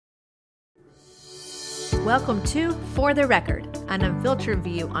Welcome to For the Record, an unfiltered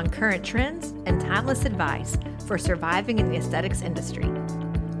view on current trends and timeless advice for surviving in the aesthetics industry.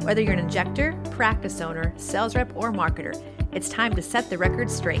 Whether you're an injector, practice owner, sales rep, or marketer, it's time to set the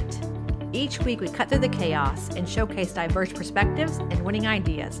record straight. Each week we cut through the chaos and showcase diverse perspectives and winning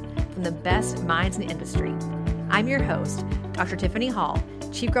ideas from the best minds in the industry. I'm your host, Dr. Tiffany Hall,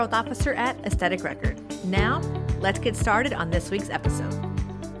 Chief Growth Officer at Aesthetic Record. Now, let's get started on this week's episode.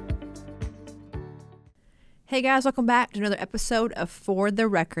 Hey guys, welcome back to another episode of For the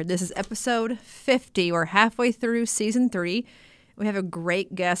Record. This is episode 50. We're halfway through season 3. We have a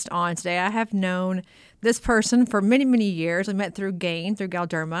great guest on today. I have known this person for many, many years. I met through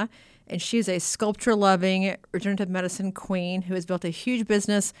Galderma, and she's a sculpture-loving regenerative medicine queen who has built a huge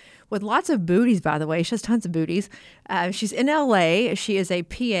business with lots of booties, by the way. She has tons of booties. She's in LA. She is a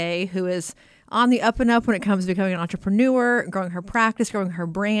PA who is on the up and up when it comes to becoming an entrepreneur, growing her practice, growing her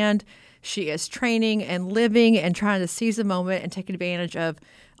brand. She is training and living and trying to seize the moment and take advantage of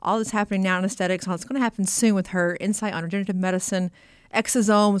all that's happening now in aesthetics, all that's going to happen soon with her insight on regenerative medicine,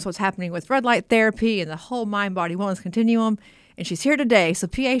 exosomes, what's happening with red light therapy, and the whole mind-body wellness continuum. And she's here today. So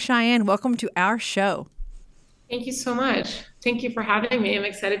PA Cheyanne, welcome to our show. Thank you so much. Thank you for having me. I'm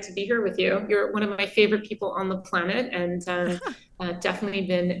excited to be here with you. You're one of my favorite people on the planet and definitely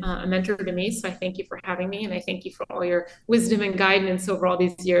been a mentor to me. So I thank you for having me, and I thank you for all your wisdom and guidance over all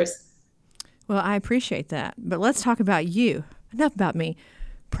these years. Well, I appreciate that. But let's talk about you. Enough about me.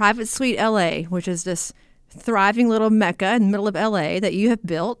 Private Suite LA, which is this thriving little mecca in the middle of LA that you have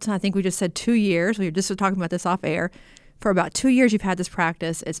built. I think we just said 2 years. We were just talking about this off air. For about 2 years, you've had this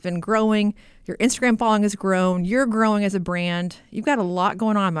practice. It's been growing. Your Instagram following has grown. You're growing as a brand. You've got a lot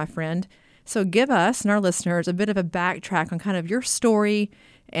going on, my friend. So give us and our listeners a bit of a backtrack on kind of your story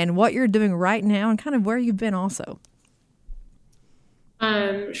and what you're doing right now and kind of where you've been also.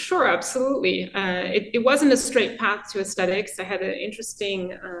 Sure, absolutely. It wasn't a straight path to aesthetics. I had an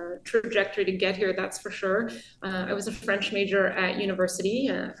interesting trajectory to get here, that's for sure. I was a French major at university,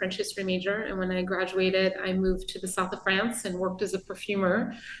 a French history major. And when I graduated, I moved to the south of France and worked as a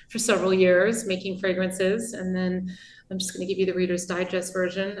perfumer for several years, making fragrances. And then I'm just going to give you the Reader's Digest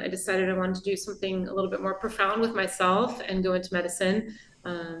version. I decided I wanted to do something a little bit more profound with myself and go into medicine.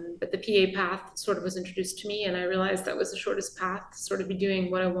 But the PA path sort of was introduced to me, and I realized that was the shortest path to sort of be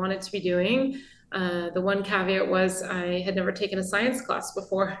doing what I wanted to be doing. The one caveat was I had never taken a science class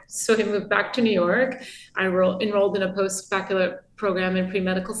before, so I moved back to New York. I enrolled in a post-baccalaureate program in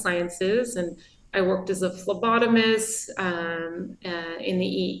pre-medical sciences, and I worked as a phlebotomist in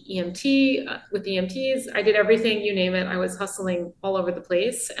the EMT, with the EMTs. I did everything, you name it. I was hustling all over the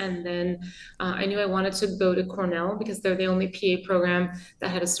place. And then I knew I wanted to go to Cornell because they're the only PA program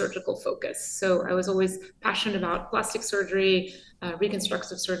that had a surgical focus. So I was always passionate about plastic surgery,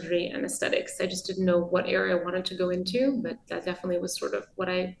 reconstructive surgery, and aesthetics. I just didn't know what area I wanted to go into, but that definitely was sort of what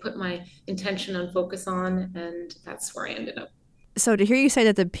I put my intention and focus on. And that's where I ended up. So to hear you say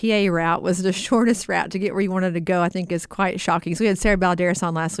that the PA route was the shortest route to get where you wanted to go, I think is quite shocking. So we had Sarah Balderas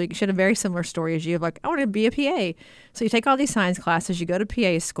on last week. She had a very similar story as you of like, I want to be a PA. So you take all these science classes, you go to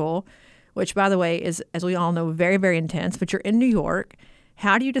PA school, which by the way is, as we all know, very, very intense, but you're in New York.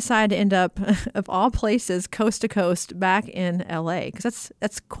 How do you decide to end up, of all places, coast to coast back in LA? Because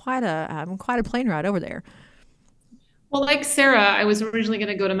that's quite a plane ride over there. Well, like Sarah, I was originally going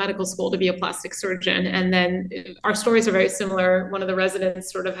to go to medical school to be a plastic surgeon. And then our stories are very similar. One of the residents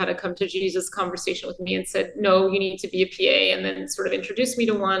sort of had a come to Jesus conversation with me and said, no, you need to be a PA, and then sort of introduced me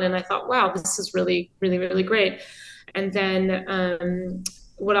to one. And I thought, wow, this is really, really, really great. And then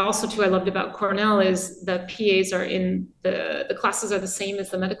what also too I loved about Cornell is the PAs are in the classes are the same as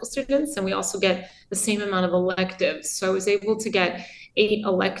the medical students, and we also get the same amount of electives. So I was able to get 8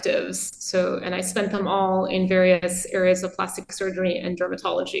 electives. So, and I spent them all in various areas of plastic surgery and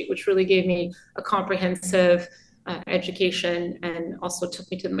dermatology, which really gave me a comprehensive education and also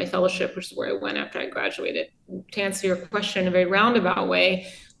took me to my fellowship, which is where I went after I graduated. To answer your question in a very roundabout way,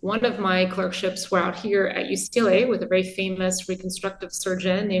 one of my clerkships were out here at UCLA with a very famous reconstructive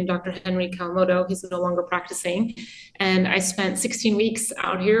surgeon named Dr. Henry Kawamoto. He's no longer practicing. And I spent 16 weeks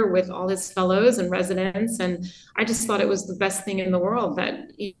out here with all his fellows and residents. And I just thought it was the best thing in the world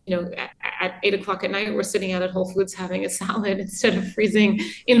that, you know, at 8 o'clock at night, we're sitting out at Whole Foods having a salad instead of freezing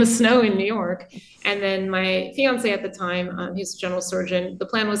in the snow in New York. And then my fiance at the time, he's a general surgeon. The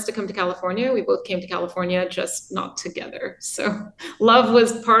plan was to come to California. We both came to California, just not together. So love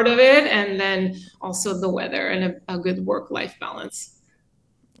was part of it. And then also the weather and a good work-life balance.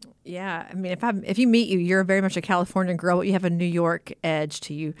 Yeah, I mean, if you meet you, you're very much a California girl, but you have a New York edge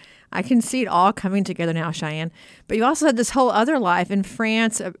to you. I can see it all coming together now, Cheyanne. But you also had this whole other life in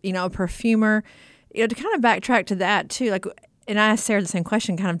France, you know, a perfumer. To kind of backtrack to that too, like, and I asked Sarah the same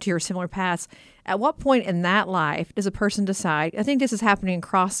question, kind of to your similar paths. At what point in that life does a person decide? I think this is happening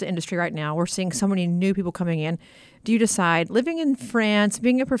across the industry right now. We're seeing so many new people coming in. Do you decide living in France,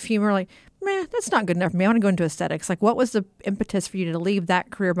 being a perfumer, like, meh, that's not good enough for me. I want to go into aesthetics. Like, what was the impetus for you to leave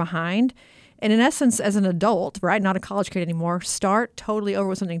that career behind? And in essence, as an adult, right, not a college kid anymore, start totally over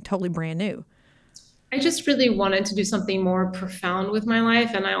with something totally brand new. I just really wanted to do something more profound with my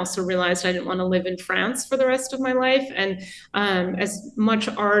life. And I also realized I didn't want to live in France for the rest of my life. And as much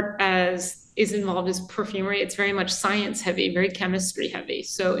art as is involved as perfumery, it's very much science heavy, very chemistry heavy.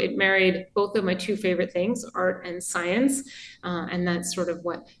 So it married both of my two favorite things, art and science. And that's sort of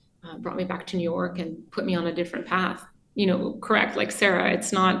what brought me back to New York and put me on a different path. Correct, like Sarah,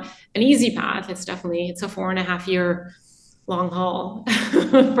 it's not an easy path. It's a 4.5 year long haul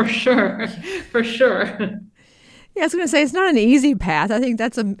for sure. For sure. Yeah, I was going to say it's not an easy path. I think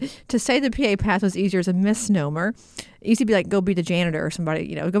to say the PA path was easier is a misnomer. It used to be like, go be the janitor or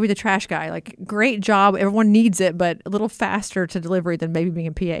somebody, go be the trash guy. Like, great job. Everyone needs it, but a little faster to delivery than maybe being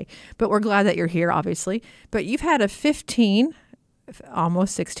a PA. But we're glad that you're here, obviously. But you've had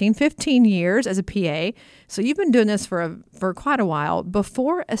almost 16, 15 years as a PA. So you've been doing this for quite a while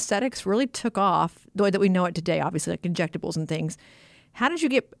before aesthetics really took off the way that we know it today, obviously, like injectables and things. How did you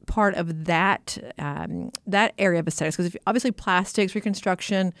get part of that area of aesthetics? Because obviously plastics,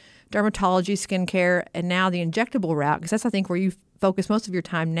 reconstruction, dermatology, skincare, and now the injectable route, because that's, I think, where you focus most of your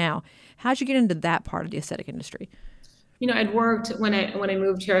time now. How did you get into that part of the aesthetic industry? I'd worked when I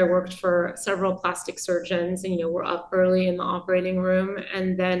moved here, I worked for several plastic surgeons and, we're up early in the operating room.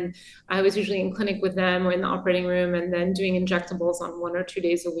 And then I was usually in clinic with them or in the operating room and then doing injectables on 1 or 2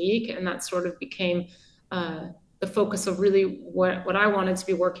 days a week. And that sort of became the focus of really what I wanted to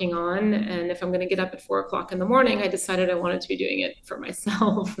be working on. And if I'm going to get up at 4 o'clock in the morning, I decided I wanted to be doing it for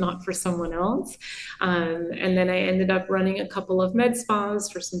myself, not for someone else. And then I ended up running a couple of med spas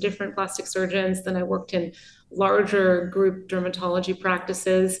for some different plastic surgeons. Then I worked in larger group dermatology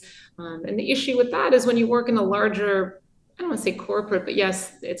practices. And the issue with that is when you work in a larger, I don't want to say corporate, but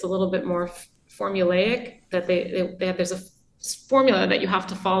yes, it's a little bit more formulaic that there's a formula that you have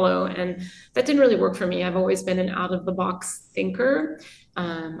to follow. And that didn't really work for me. I've always been an out of the box thinker.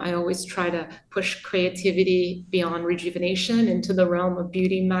 I always try to push creativity beyond rejuvenation into the realm of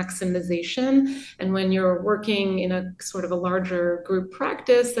beauty maximization. And when you're working in a sort of a larger group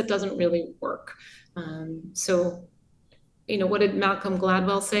practice, that doesn't really work. So, what did Malcolm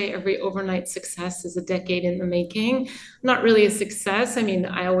Gladwell say? Every overnight success is a decade in the making. Not really a success. I mean,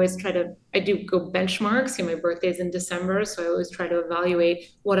 I do go benchmarks. My birthday's in December, so I always try to evaluate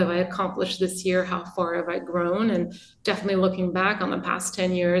what have I accomplished this year? How far have I grown? And definitely looking back on the past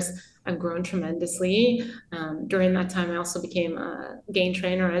 10 years, I've grown tremendously. During that time, I also became a gain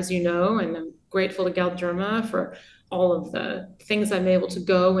trainer, as you know, and I'm grateful to Galderma for all of the things I'm able to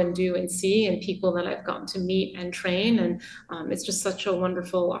go and do and see and people that I've gotten to meet and train. And it's just such a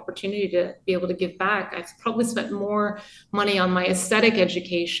wonderful opportunity to be able to give back. I've probably spent more money on my aesthetic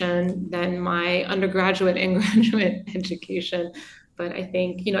education than my undergraduate and graduate education. But I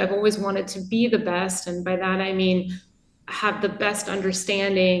think, I've always wanted to be the best. And by that, I mean, have the best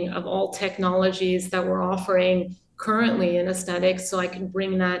understanding of all technologies that we're offering currently in aesthetics so I can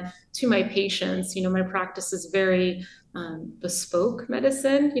bring that to my patients. My practice is very bespoke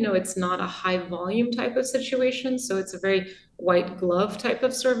medicine. It's not a high volume type of situation. So it's a very white glove type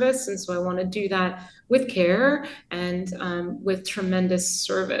of service. And so I want to do that with care and with tremendous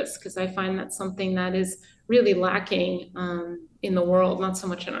service, because I find that's something that is really lacking in the world, not so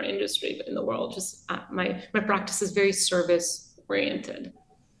much in our industry, but in the world. Just my practice is very service oriented.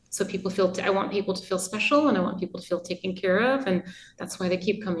 So I want people to feel special and I want people to feel taken care of. And that's why they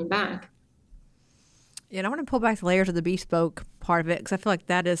keep coming back. Yeah, and I want to pull back the layers of the bespoke part of it, because I feel like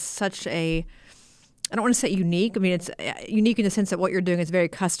that is such I don't want to say unique. I mean, it's unique in the sense that what you're doing is very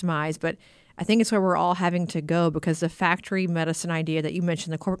customized, but I think it's where we're all having to go, because the factory medicine idea that you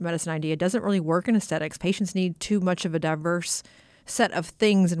mentioned, the corporate medicine idea, doesn't really work in aesthetics. Patients need too much of a diverse set of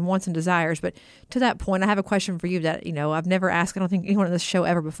things and wants and desires. But to that point, I have a question for you that, I've never asked, I don't think anyone on this show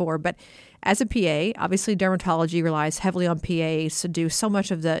ever before, but as a PA, obviously dermatology relies heavily on PAs to do so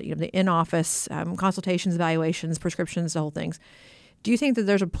much of the, the in-office consultations, evaluations, prescriptions, the whole things. Do you think that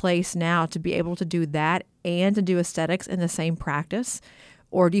there's a place now to be able to do that and to do aesthetics in the same practice?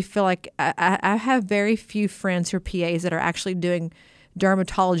 Or do you feel like I have very few friends who are PAs that are actually doing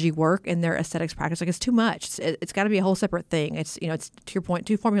dermatology work in their aesthetics practice? Like, it's too much. It's got to be a whole separate thing. It's, it's to your point,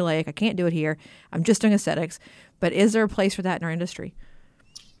 too formulaic. I can't do it here. I'm just doing aesthetics. But is there a place for that in our industry?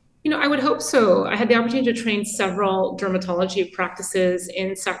 I would hope so. I had the opportunity to train several dermatology practices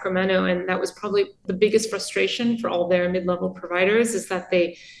in Sacramento, and that was probably the biggest frustration for all their mid-level providers is that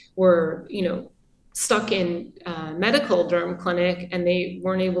they were, stuck in medical derm clinic and they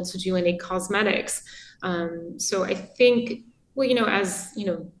weren't able to do any cosmetics. So I think, well, as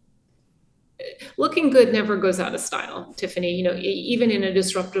looking good never goes out of style, Tiffany. Even in a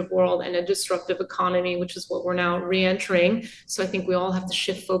disruptive world and a disruptive economy, which is what we're now re-entering. So I think we all have to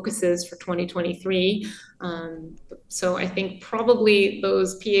shift focuses for 2023. So I think probably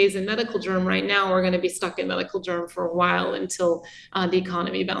those PAs in medical derm right now are going to be stuck in medical derm for a while until the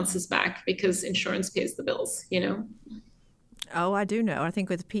economy bounces back because insurance pays the bills. Oh, I do know. I think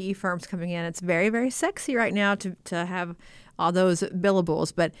with PE firms coming in, it's very, very sexy right now to have all those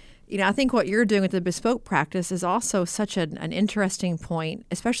billables. But, I think what you're doing with the bespoke practice is also such an interesting point,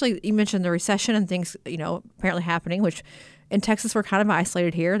 especially you mentioned the recession and things, apparently happening, which in Texas, we're kind of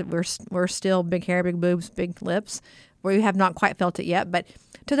isolated here. We're still big hair, big boobs, big lips. We have not quite felt it yet. But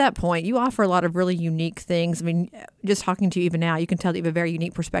to that point, you offer a lot of really unique things. I mean, just talking to you even now, you can tell that you have a very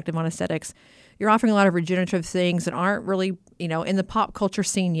unique perspective on aesthetics. You're offering a lot of regenerative things that aren't really, in the pop culture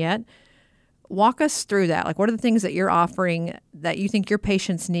scene yet. Walk us through that. Like, what are the things that you're offering that you think your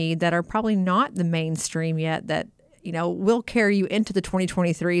patients need that are probably not the mainstream yet that, will carry you into the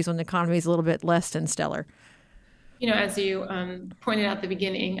 2023s when the economy is a little bit less than stellar? As you pointed out at the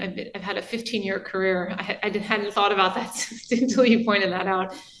beginning, I've had a 15-year career. I hadn't thought about that until you pointed that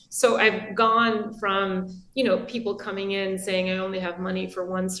out. So I've gone from, people coming in saying, I only have money for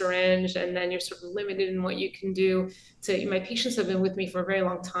one syringe, and then you're sort of limited in what you can do, to my patients have been with me for a very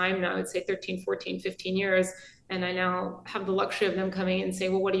long time now, I'd say 13, 14, 15 years. And I now have the luxury of them coming in and say,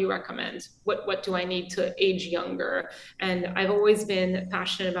 well, what do you recommend? What do I need to age younger? And I've always been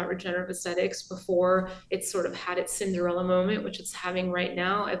passionate about regenerative aesthetics before it's sort of had its Cinderella moment, which it's having right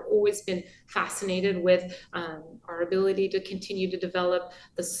now. I've always been fascinated with our ability to continue to develop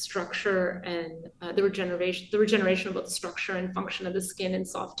the structure and the regeneration of both the structure and function of the skin and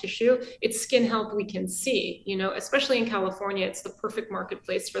soft tissue. It's skin health we can see, especially in California, it's the perfect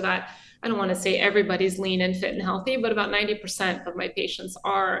marketplace for that. I don't want to say everybody's lean and fit and healthy, but about 90% of my patients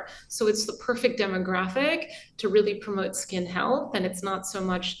are. So it's the perfect demographic to really promote skin health. And it's not so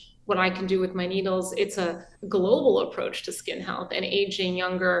much what I can do with my needles. It's a global approach to skin health and aging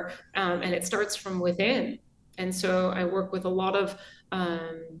younger. And it starts from within. And so I work with a lot of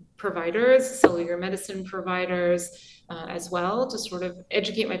providers, cellular medicine providers as well, to sort of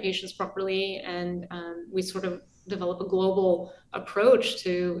educate my patients properly. And we sort of develop a global approach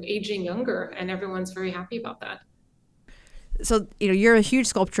to aging younger, and everyone's very happy about that. So, you're a huge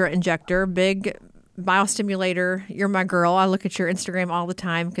sculpture injector, big biostimulator. You're my girl. I look at your Instagram all the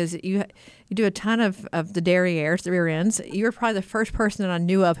time because you do a ton of the derrieres, the rear ends. You were probably the first person that I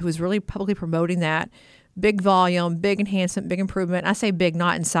knew of who was really publicly promoting that. Big volume, big enhancement, big improvement. I say big,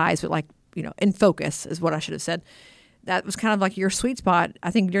 not in size, but in focus is what I should have said. That was kind of like your sweet spot. I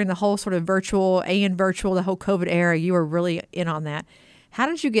think during the whole sort of virtual, the whole COVID era, you were really in on that. How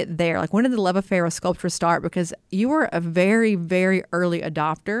did you get there? Like, when did the love affair with Sculptra start? Because you were a very, very early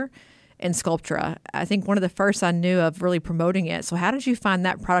adopter in Sculptra. I think one of the first I knew of really promoting it. So how did you find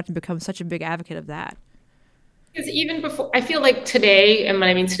that product and become such a big advocate of that? Because even before, I feel like today, and when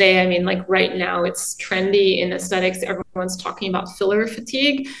I mean today, I mean like right now, it's trendy in aesthetics. Everyone's talking about filler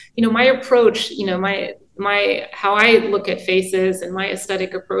fatigue. My approach, my how I look at faces and my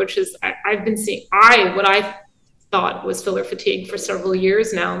aesthetic approach is I've been seeing what I thought was filler fatigue for several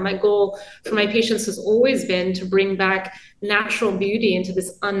years now. My goal for my patients has always been to bring back natural beauty into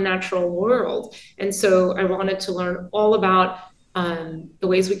this unnatural world. And so I wanted to learn all about the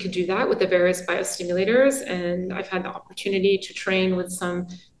ways we could do that with the various biostimulators. And I've had the opportunity to train with some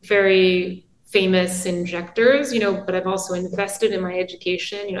very famous injectors, but I've also invested in my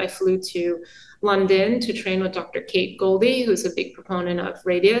education. I flew to London to train with Dr. Kate Goldie, who's a big proponent of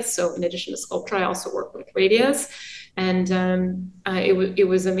Radius. So in addition to Sculptra, I also work with Radius. And it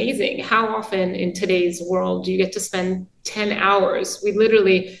was amazing. How often in today's world do you get to spend 10 hours? We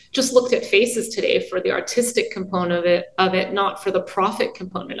literally just looked at faces today for the artistic component of it, not for the profit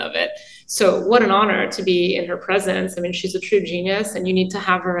component of it. So what an honor to be in her presence. I mean, she's a true genius, and you need to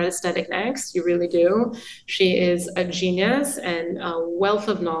have her at Aesthetic Next. You really do. She is a genius and a wealth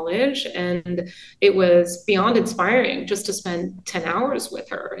of knowledge. And it was beyond inspiring just to spend 10 hours with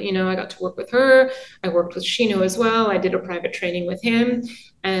her. I got to work with her. I worked with Shino as well. I did a private training with him.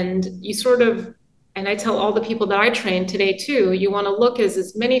 And you sort of And I tell all the people that I train today too, you want to look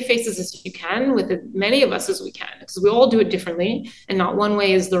as many faces as you can with as many of us as we can, because we all do it differently and not one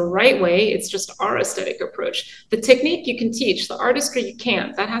way is the right way. It's just our aesthetic approach. The technique you can teach, the artistry you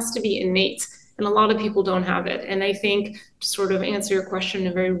can't. That has to be innate. And a lot of people don't have it. And I think to sort of answer your question in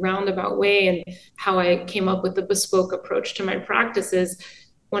a very roundabout way and how I came up with the bespoke approach to my practice is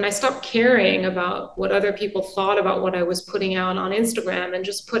when I stopped caring about what other people thought about what I was putting out on Instagram and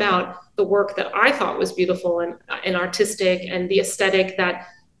just put out the work that I thought was beautiful and artistic and the aesthetic that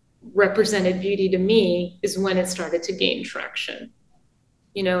represented beauty to me is when it started to gain traction.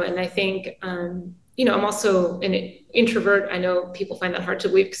 And I think, I'm also an introvert. I know people find that hard to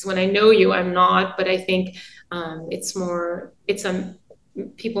believe because when I know you, I'm not, but I think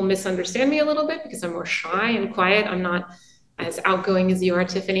people misunderstand me a little bit because I'm more shy and quiet. I'm not as outgoing as you are,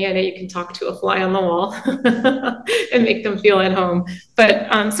 Tiffany. I know you can talk to a fly on the wall and make them feel at home. But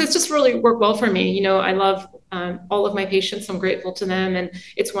so it's just really worked well for me. I love all of my patients. I'm grateful to them. And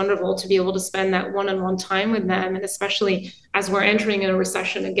it's wonderful to be able to spend that one-on-one time with them. And especially as we're entering a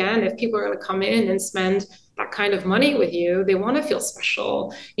recession again, if people are going to come in and spend that kind of money with you, they want to feel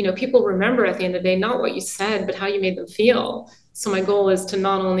special. People remember at the end of the day, not what you said, but how you made them feel. So my goal is to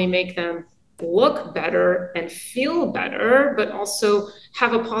not only make them look better and feel better, but also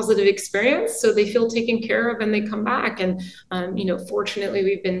have a positive experience so they feel taken care of and they come back. And, fortunately,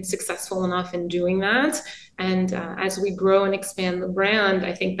 we've been successful enough in doing that. And as we grow and expand the brand,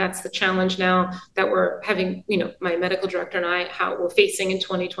 I think that's the challenge now that we're having, my medical director and I, how we're facing in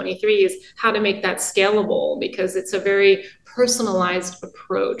 2023 is how to make that scalable because it's a very personalized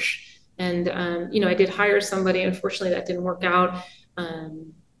approach. And, I did hire somebody. Unfortunately, that didn't work out.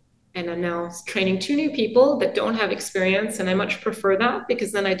 And I'm now training 2 new people that don't have experience. And I much prefer that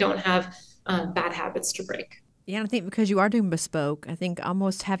because then I don't have bad habits to break. Yeah, and I think because you are doing bespoke, I think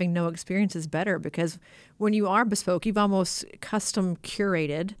almost having no experience is better because when you are bespoke, you've almost custom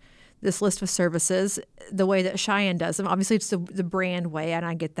curated this list of services the way that Cheyanne does them. Obviously, it's the brand way, and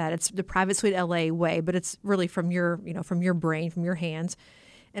I get that. It's the Private Suite LA way, but it's really from your brain, from your hands.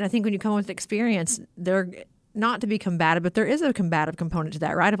 And I think when you come with experience, they're not to be combative, but there is a combative component to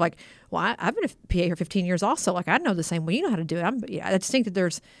that, right? Of like, well, I've been a PA for 15 years also. Like, I know the same way you know how to do it. I just think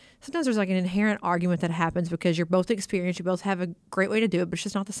that sometimes there's like an inherent argument that happens because you're both experienced. You both have a great way to do it, but it's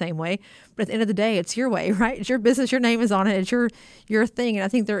just not the same way. But at the end of the day, it's your way, right? It's your business. Your name is on it. It's your thing. And I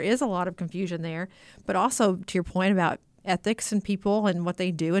think there is a lot of confusion there. But also to your point about ethics and people and what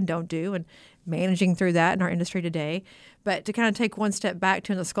they do and don't do and managing through that in our industry today. But to kind of take one step back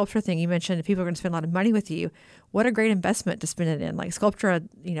to the sculpture thing, you mentioned if people are going to spend a lot of money with you, what a great investment to spend it in. Like sculpture,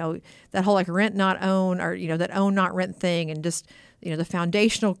 that whole like rent, not own, or, that own, not rent thing. And just, the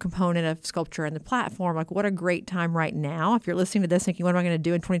foundational component of sculpture and the platform, like what a great time right now. If you're listening to this thinking, what am I going to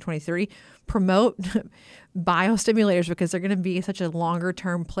do in 2023? Promote biostimulators because they're going to be such a longer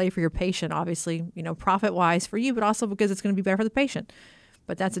term play for your patient, obviously, profit wise for you, but also because it's going to be better for the patient.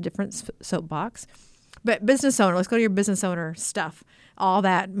 But that's a different soapbox. But business owner, let's go to your business owner stuff, all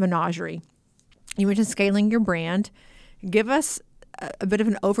that menagerie. You mentioned scaling your brand. Give us a bit of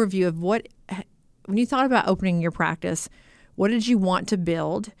an overview of when you thought about opening your practice, what did you want to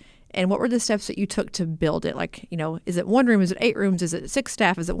build? And what were the steps that you took to build it? Like, is it 1 room? Is it 8 rooms? Is it 6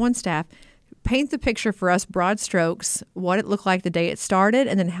 staff? Is it 1 staff? Paint the picture for us, broad strokes, what it looked like the day it started,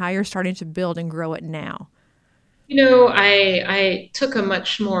 and then how you're starting to build and grow it now. I took a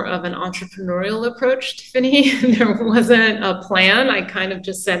much more of an entrepreneurial approach, Tiffany. There wasn't a plan. I kind of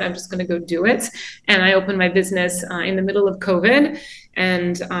just said, I'm just going to go do it. And I opened my business in the middle of COVID.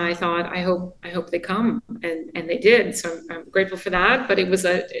 And I thought, I hope they come. And they did. So I'm grateful for that. But it was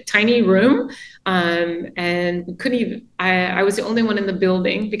a tiny room. And we couldn't even, I was the only one in the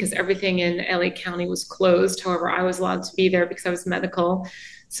building because everything in LA County was closed. However, I was allowed to be there because I was medical.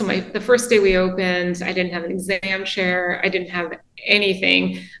 So the first day we opened, I didn't have an exam chair. I didn't have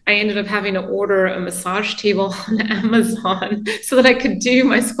anything. I ended up having to order a massage table on Amazon so that I could do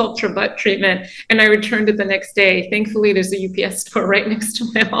my sculpture butt treatment. And I returned it the next day. Thankfully, there's a UPS store right next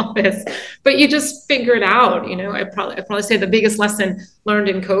to my office. But you just figure it out. I'd probably say the biggest lesson learned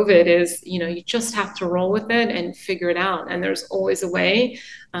in COVID is, you just have to roll with it and figure it out. And there's always a way.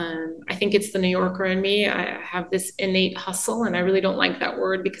 I think it's the New Yorker in me. I have this innate hustle, and I really don't like that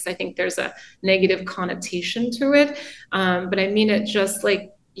word because I think there's a negative connotation to it. But I mean it just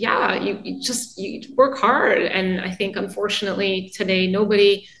like, yeah, you work hard. And I think unfortunately today,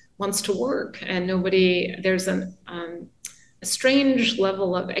 nobody wants to work and there's a strange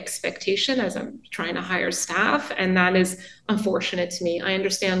level of expectation as I'm trying to hire staff. And that is unfortunate to me. I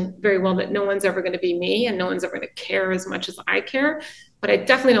understand very well that no one's ever going to be me and no one's ever going to care as much as I care. but I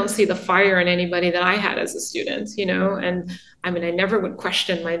definitely don't see the fire in anybody that I had as a student, and I mean, I never would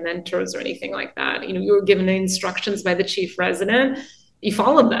question my mentors or anything like that. You were given instructions by the chief resident, you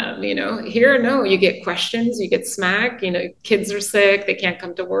followed them. Here, no, you get questions, you get smack, kids are sick, they can't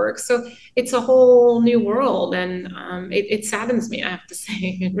come to work. So it's a whole new world. And it saddens me, I have to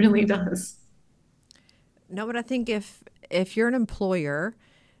say. It really does. No, but I think if you're an employer,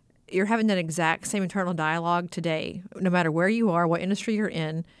 you're having that exact same internal dialogue today, no matter where you are, what industry you're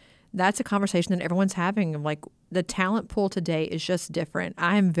in. That's a conversation that everyone's having. Like, the talent pool today is just different.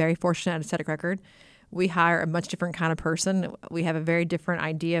 I am very fortunate at Aesthetic Record. We hire a much different kind of person. We have a very different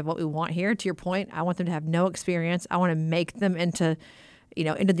idea of what we want here. To your point, I want them to have no experience. I want to make them into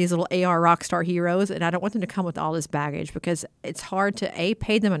these little AR rock star heroes. And I don't want them to come with all this baggage, because it's hard to A,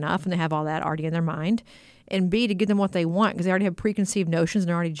 pay them enough when they have all that already in their mind, and B, to give them what they want, because they already have preconceived notions and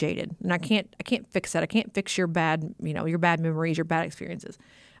they're already jaded. And I can't fix that. I can't fix your bad memories, your bad experiences.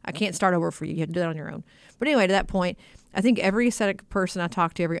 I can't start over for you. You have to do that on your own. But anyway, to that point, I think every aesthetic person I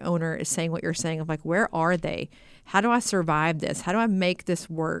talk to, every owner, is saying what you're saying of like, where are they? How do I survive this? How do I make this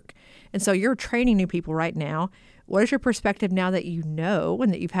work? And so you're training new people right now. What is your perspective now that you know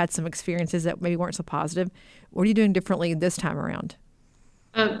and that you've had some experiences that maybe weren't so positive? What are you doing differently this time around?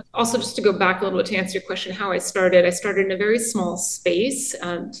 Also, just to go back a little bit to answer your question, how I started in a very small space.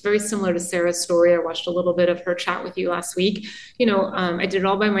 It's very similar to Sarah's story. I watched a little bit of her chat with you last week. I did it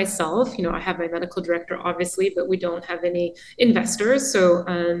all by myself. I have my medical director, obviously, but we don't have any investors. So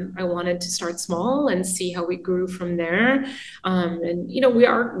I wanted to start small and see how we grew from there. We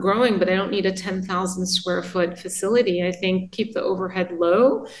are growing, but I don't need a 10,000 square foot facility. I think keep the overhead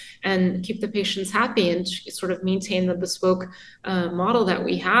low and keep the patients happy, and sort of maintain the bespoke model that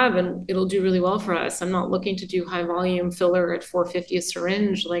we have, and it'll do really well for us. I'm not looking to do high volume filler at 450 a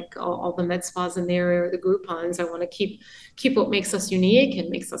syringe like all the med spas in the area or the Groupons. I want to keep what makes us unique and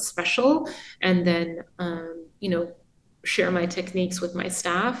makes us special, and then share my techniques with my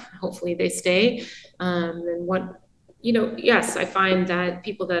staff. Hopefully they stay. And yes, I find that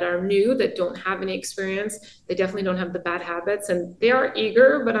people that are new, that don't have any experience, they definitely don't have the bad habits, and they are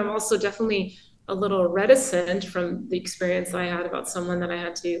eager, but I'm also definitely a little reticent from the experience I had about someone that I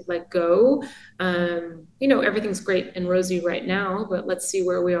had to let go. Everything's great and rosy right now, but let's see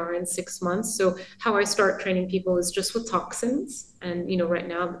where we are in 6 months. So how I start training people is just with toxins. And, right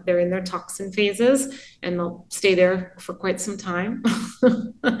now they're in their toxin phases, and they'll stay there for quite some time.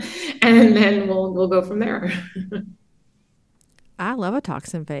 And then we'll go from there. I love a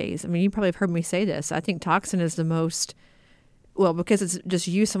toxin phase. I mean, you probably have heard me say this. I think toxin is the most, well, because it's just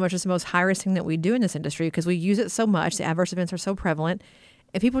used so much, it's the most high risk thing that we do in this industry, because we use it so much. The adverse events are so prevalent,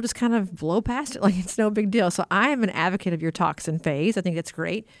 and people just kind of blow past it like it's no big deal. So I am an advocate of your toxin phase. I think that's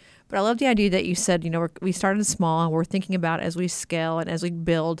great. But I love the idea that you said, we started small, and we're thinking about, as we scale and as we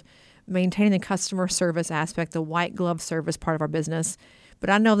build, maintaining the customer service aspect, the white glove service part of our business. But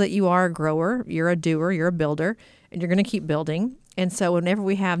I know that you are a grower, you're a doer, you're a builder, and you're going to keep building. And so whenever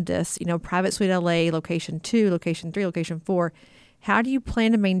we have this, Private Suite LA, location 2, location 3, location 4, how do you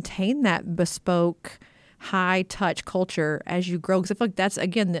plan to maintain that bespoke, high touch culture as you grow? Because I feel like that's,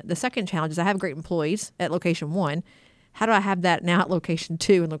 again, the second challenge is I have great employees at location 1. How do I have that now at location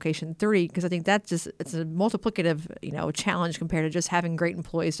 2 and location 3? Because I think that's just, it's a multiplicative, challenge compared to just having great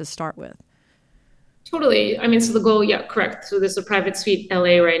employees to start with. Totally. I mean, so the goal, yeah, correct. So there's a Private Suite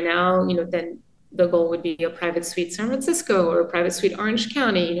LA right now, then the goal would be a Private Suite San Francisco or a Private Suite Orange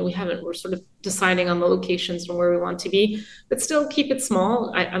County. We're sort of deciding on the locations from where we want to be, but still keep it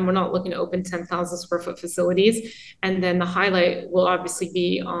small. We're not looking to open 10,000 square foot facilities. And then the highlight will obviously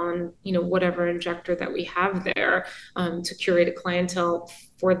be on, whatever injector that we have there, to curate a clientele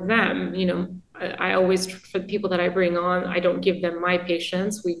for them. I always, for the people that I bring on, I don't give them my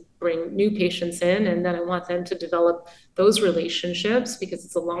patients. We bring new patients in, and then I want them to develop those relationships, because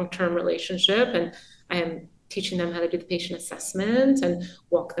it's a long-term relationship. And I am teaching them how to do the patient assessment and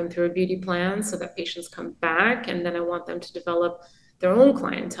walk them through a beauty plan so that patients come back. And then I want them to develop their own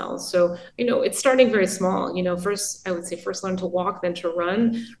clientele. So, it's starting very small. First, I would say first learn to walk, then to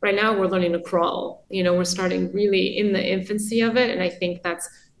run. Right now, we're learning to crawl. We're starting really in the infancy of it. And I think that's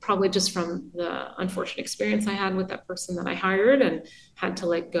probably just from the unfortunate experience I had with that person that I hired and had to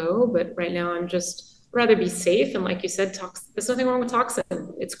let go. But right now, I'm just rather be safe. And like you said, there's nothing wrong with toxin.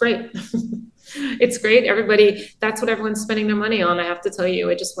 It's great. It's great. That's what everyone's spending their money on. I have to tell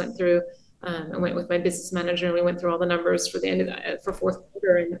you, I just went through, I went with my business manager, and we went through all the numbers for the end of for fourth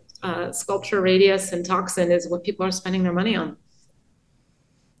quarter, and sculpture, radius, and toxin is what people are spending their money on.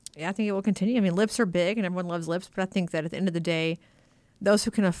 Yeah, I think it will continue. I mean, lips are big and everyone loves lips, but I think that at the end of the day, those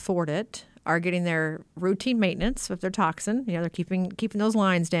who can afford it are getting their routine maintenance with their toxin. They're keeping those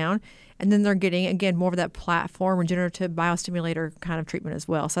lines down, and then they're getting, again, more of that platform regenerative biostimulator kind of treatment as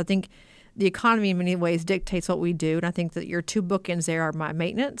well. So I think the economy in many ways dictates what we do, and I think that your two bookends there are my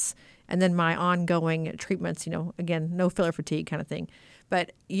maintenance and then my ongoing treatments. Again, no filler fatigue kind of thing.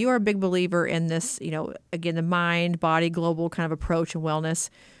 But you are a big believer in this. Again, the mind, body, global kind of approach and wellness.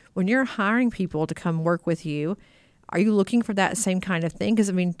 When you're hiring people to come work with you, are you looking for that same kind of thing? Because,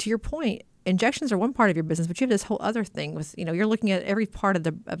 to your point, injections are one part of your business, but you have this whole other thing with, you're looking at every part of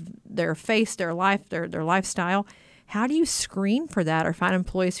their face, their life, their lifestyle. How do you screen for that or find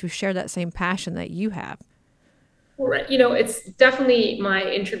employees who share that same passion that you have? Right. It's definitely my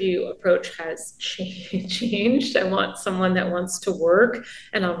interview approach has changed. I want someone that wants to work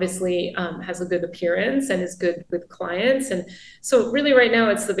and obviously has a good appearance and is good with clients. And so really right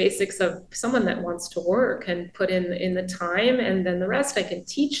now it's the basics of someone that wants to work and put in the time, and then the rest I can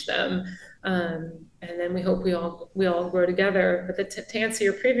teach them. And then we hope we all grow together. But to answer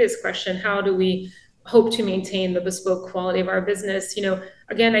your previous question, how do we hope to maintain the bespoke quality of our business?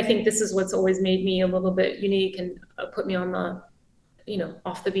 Again, I think this is what's always made me a little bit unique and put me on the,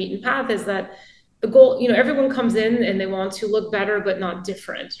 off the beaten path, is that the goal, everyone comes in and they want to look better, but not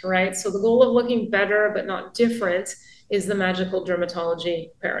different, right? So the goal of looking better, but not different is the magical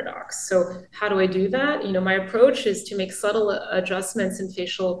dermatology paradox. So how do I do that? My approach is to make subtle adjustments in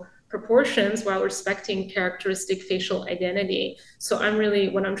facial proportions while respecting characteristic facial identity. So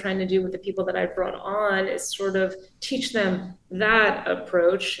what I'm trying to do with the people that I brought on is sort of teach them that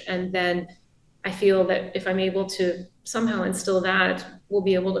approach. And then I feel that if I'm able to somehow instill that, we'll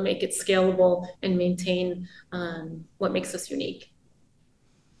be able to make it scalable and maintain what makes us unique.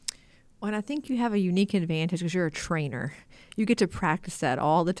 Well, and I think you have a unique advantage because you're a trainer. You get to practice that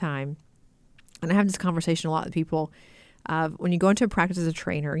all the time. And I have this conversation a lot with people. When you go into a practice as a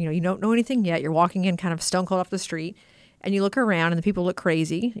trainer, you don't know anything yet. You're walking in kind of stone cold off the street, and you look around and the people look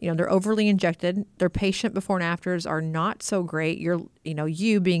crazy. They're overly injected. Their patient before and afters are not so great. You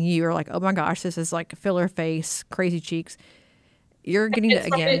being you are like, oh my gosh, this is like a filler face, crazy cheeks. You're getting it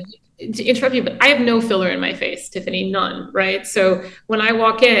again. To interrupt you, but I have no filler in my face, Tiffany, none, right? So when I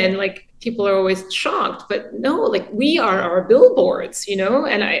walk in, people are always shocked, but no, we are our billboards,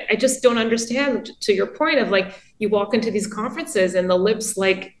 and I just don't understand, to your point of you walk into these conferences and the lips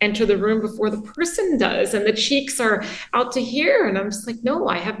enter the room before the person does, and the cheeks are out to here. And I'm just no,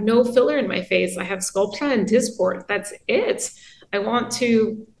 I have no filler in my face. I have Sculptra and Dysport. That's it. I want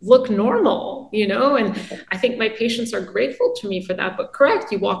to look normal, and I think my patients are grateful to me for that. But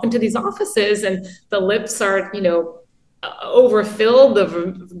correct, you walk into these offices and the lips are, overfilled.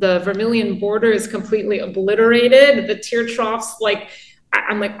 The vermilion border is completely obliterated. The tear troughs,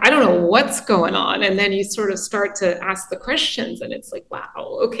 I'm I don't know what's going on. And then you sort of start to ask the questions and it's wow,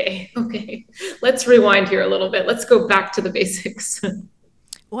 okay. Let's rewind here a little bit. Let's go back to the basics.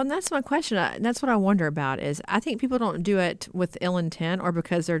 Well, and that's my question. That's what I wonder about is I think people don't do it with ill intent or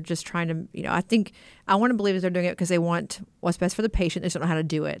because they're just trying to, I want to believe that they're doing it because they want what's best for the patient. They just don't know how to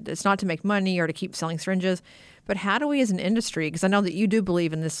do it. It's not to make money or to keep selling syringes. But how do we as an industry, because I know that you do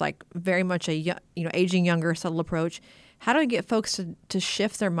believe in this very much a, aging younger, subtle approach. How do we get folks to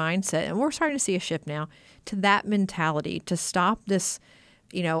shift their mindset? And we're starting to see a shift now to that mentality, to stop this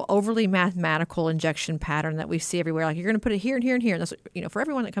overly mathematical injection pattern that we see everywhere. You're going to put it here and here and here. And that's, for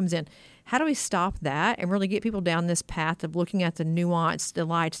everyone that comes in, how do we stop that and really get people down this path of looking at the nuance, the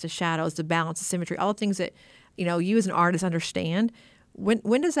lights, the shadows, the balance, the symmetry, all the things that, you as an artist understand?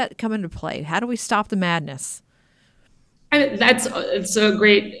 When does that come into play? How do we stop the madness? It's a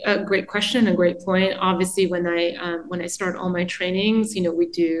great question, a great point. Obviously, when I start all my trainings, we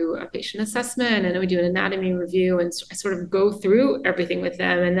do a patient assessment and then we do an anatomy review, and I sort of go through everything with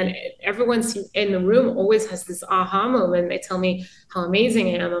them. And then everyone in the room always has this aha moment. They tell me how amazing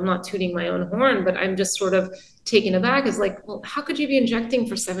I am. I'm not tooting my own horn, but I'm just sort of taken aback. Is well, how could you be injecting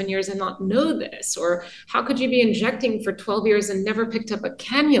for 7 years and not know this? Or how could you be injecting for 12 years and never picked up a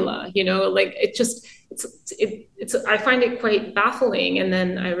cannula? I find it quite baffling. And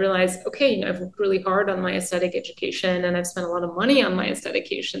then I realized, okay, I've worked really hard on my aesthetic education and I've spent a lot of money on my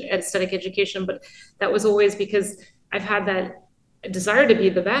aesthetic education, but that was always because I've had that desire to be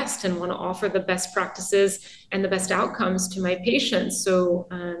the best and want to offer the best practices and the best outcomes to my patients. So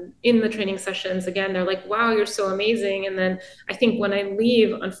in the training sessions, again, they're wow, you're so amazing. And then I think when I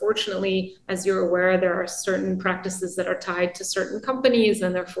leave, unfortunately, as you're aware, there are certain practices that are tied to certain companies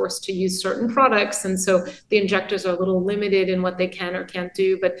and they're forced to use certain products. And so the injectors are a little limited in what they can or can't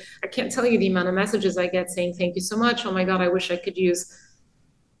do. But I can't tell you the amount of messages I get saying, thank you so much. Oh my God, I wish I could use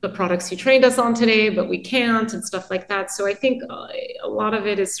the products you trained us on today, but we can't, and stuff like that. So I think a lot of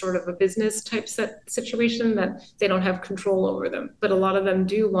it is sort of a business type situation that they don't have control over them. But a lot of them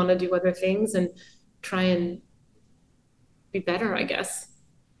do want to do other things and try and be better, I guess.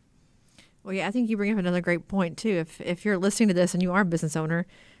 Well, yeah, I think you bring up another great point too. If you're listening to this and you are a business owner,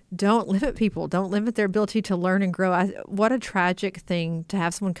 don't limit people. Don't limit their ability to learn and grow. What a tragic thing to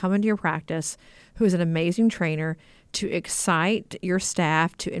have someone come into your practice who is an amazing trainer, to excite your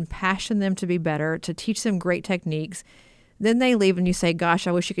staff, to impassion them to be better, to teach them great techniques. Then they leave and you say, gosh,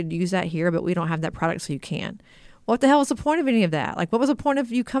 I wish you could use that here, but we don't have that product, so you can't. What the hell was the point of any of that? Like, what was the point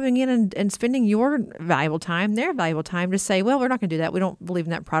of you coming in and spending your valuable time, their valuable time, to say, well, we're not going to do that. We don't believe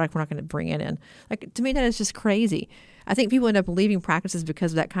in that product. We're not going to bring it in. Like, to me, that is just crazy. I think people end up leaving practices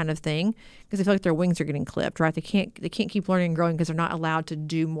because of that kind of thing, because they feel like their wings are getting clipped, right? They can't keep learning and growing because they're not allowed to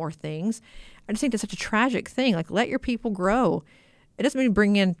do more things. I just think that's such a tragic thing. Like, let your people grow. It doesn't mean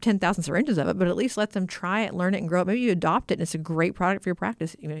bring in 10,000 syringes of it, but at least let them try it, learn it, and grow it. Maybe you adopt it, and it's a great product for your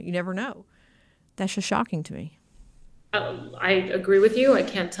practice. You never know. That's just shocking to me. I agree with you. I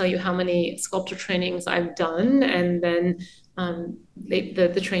can't tell you how many sculpture trainings I've done, and then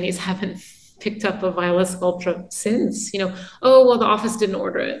the trainees haven't picked up a Viola sculpture since. Oh, well, the office didn't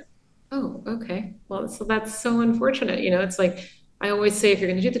order it. Oh, okay. Well, so that's so unfortunate. It's like I always say, if you're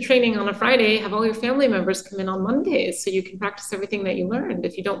going to do the training on a Friday, have all your family members come in on Mondays so you can practice everything that you learned.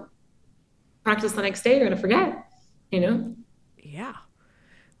 If you don't practice the next day, you're going to forget. Yeah.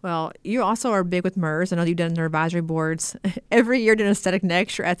 Well, you also are big with MERS. I know you've done their advisory boards. Every year doing aesthetic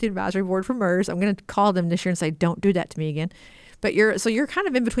next, you're at the advisory board for MERS. I'm going to call them this year and say, don't do that to me again. But you're kind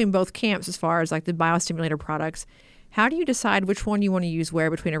of in between both camps as far as like the biostimulator products. How do you decide which one you want to use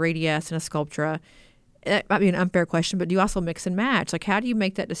where between a Radius and a Sculptra? That might be an unfair question, but do you also mix and match? Like, how do you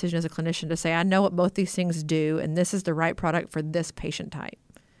make that decision as a clinician to say, I know what both these things do, and this is the right product for this patient type?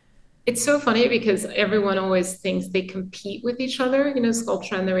 It's so funny because everyone always thinks they compete with each other,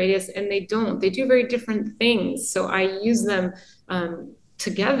 Sculptra and the Radius, and they don't. They do very different things. So I use them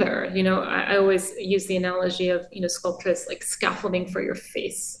together. I always use the analogy of, Sculptra is like scaffolding for your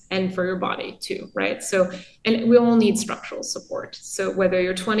face and for your body too, right? So, and we all need structural support. So whether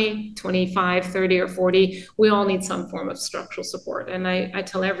you're 20, 25, 30, or 40, we all need some form of structural support. And I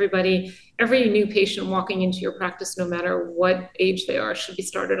tell everybody, every new patient walking into your practice, no matter what age they are, should be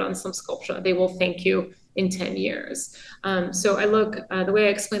started on some Sculptra. They will thank you in 10 years. So I look, the way I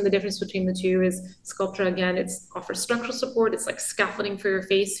explain the difference between the two is Sculptra, again, it offers structural support. It's like scaffolding for your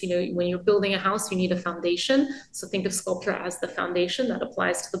face. When you're building a house, you need a foundation. So think of Sculptra as the foundation that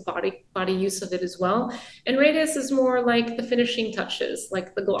applies to the body use of it as well. And Radius is more like the finishing touches,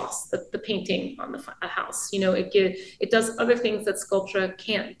 like the gloss, the painting on a house. It does other things that Sculptra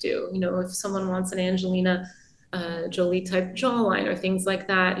can't do. If someone wants an Angelina Jolie type jawline or things like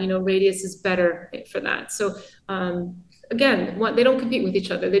that, Radius is better for that. So again, they don't compete with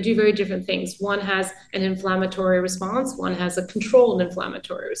each other. They do very different things. One has an inflammatory response, one has a controlled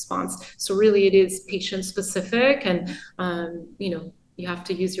inflammatory response. So really it is patient specific, and you have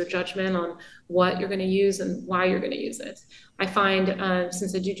to use your judgment on what you're going to use and why you're going to use it. I find,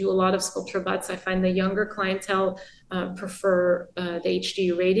 since I do a lot of Sculptra butts, I find the younger clientele prefer the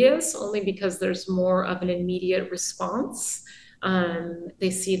HD Radius only because there's more of an immediate response. They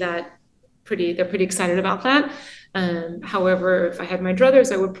see that they're pretty excited about that. However, if I had my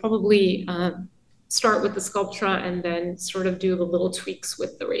druthers, I would probably start with the Sculptra and then sort of do the little tweaks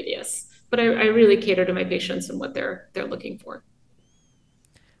with the Radius. But I really cater to my patients and what they're looking for.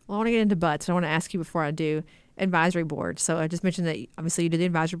 Well, I want to get into butts. I want to ask you before I do advisory boards. So I just mentioned that obviously you did the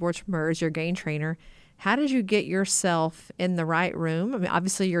advisory boards for MERS. You're a GAIN trainer. How did you get yourself in the right room? I mean,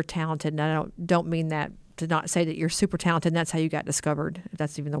 obviously you're talented, and I don't mean that to not say that you're super talented and that's how you got discovered, if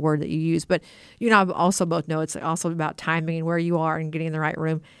that's even the word that you use. But you and I also both know it's also about timing and where you are and getting in the right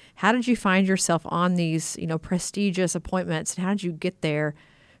room. How did you find yourself on these, prestigious appointments, and how did you get there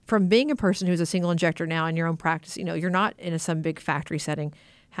from being a person who's a single injector now in your own practice? You're not in some big factory setting.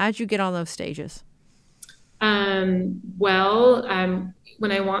 How did you get on those stages?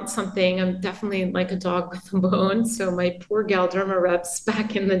 When I want something, I'm definitely like a dog with a bone. So my poor Galderma reps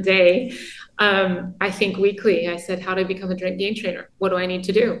back in the day, I think weekly, I said, how do I become a GAIN trainer? What do I need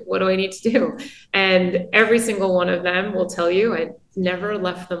to do? What do I need to do? And every single one of them will tell you, I never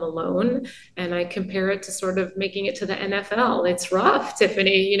left them alone. And I compare it to sort of making it to the NFL. It's rough,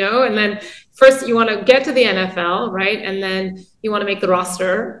 Tiffany, and then first you want to get to the NFL, right? And then you want to make the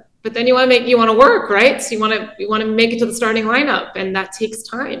roster. But then you want to work, right? So you want to make it to the starting lineup, and that takes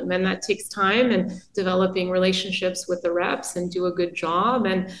time. And developing relationships with the reps and do a good job.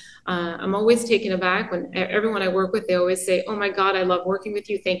 And I'm always taken aback when everyone I work with, they always say, "Oh my God, I love working with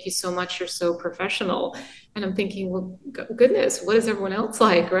you. Thank you so much. You're so professional." And I'm thinking, well, goodness, what is everyone else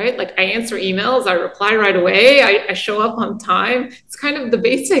like, right? Like I answer emails, I reply right away, I show up on time. It's kind of the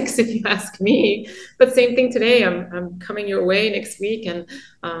basics, if you ask me. But same thing today. I'm coming your way next week, and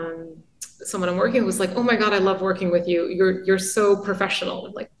someone I'm working with was like, "Oh my God, I love working with you. You're so professional."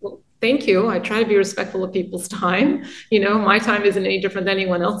 I'm like, well, thank you. I try to be respectful of people's time. My time isn't any different than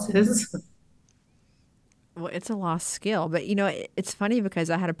anyone else's. Well, it's a lost skill. But, it's funny because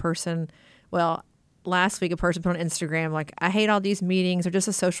I had a person, well, last week, a person put on Instagram, like, I hate all these meetings. They're just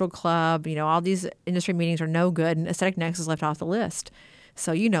a social club. All these industry meetings are no good. And Aesthetic Nexus left off the list.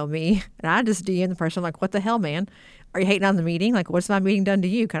 So, you know me. And I just DM the person, I'm like, what the hell, man? Are you hating on the meeting? Like, what's my meeting done to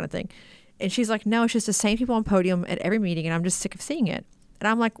you kind of thing? And she's like, no, it's just the same people on podium at every meeting. And I'm just sick of seeing it. And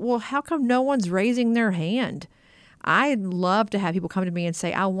I'm like, well, how come no one's raising their hand? I'd love to have people come to me and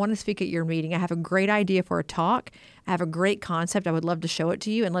say, I want to speak at your meeting. I have a great idea for a talk. I have a great concept. I would love to show it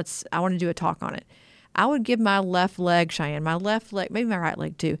to you. And I want to do a talk on it. I would give my left leg, Cheyanne, my left leg, maybe my right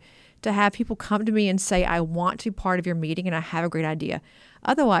leg too, to have people come to me and say, I want to be part of your meeting and I have a great idea.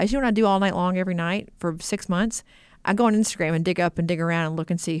 Otherwise, what I do all night long every night for 6 months? I go on Instagram and dig up and dig around and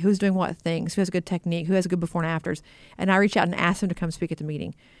look and see who's doing what things, who has a good technique, who has a good before and afters. And I reach out and ask them to come speak at the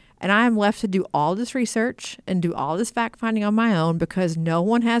meeting. And I am left to do all this research and do all this fact finding on my own because no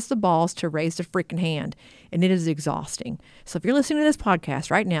one has the balls to raise their freaking hand. And it is exhausting. So if you're listening to this podcast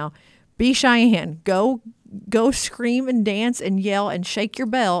right now, be Cheyanne. Go scream and dance and yell and shake your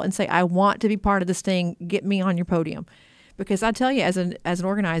bell and say, I want to be part of this thing. Get me on your podium. Because I tell you, as an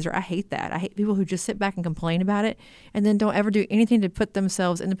organizer, I hate that. I hate people who just sit back and complain about it and then don't ever do anything to put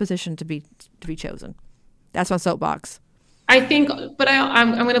themselves in the position to be chosen. That's my soapbox. I think, but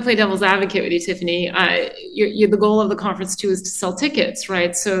I'm going to play devil's advocate with you, Tiffany. The goal of the conference too is to sell tickets,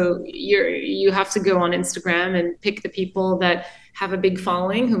 right? So you have to go on Instagram and pick the people that have a big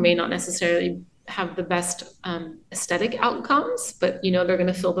following who may not necessarily have the best aesthetic outcomes, but they're going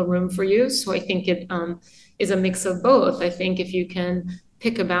to fill the room for you. So I think it is a mix of both. I think if you can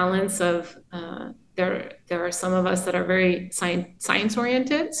pick a balance of there are some of us that are very science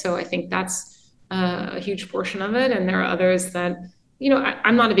oriented, so I think that's a huge portion of it. And there are others that,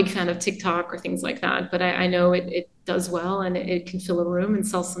 I'm not a big fan of TikTok or things like that, but I know it does well and it can fill a room and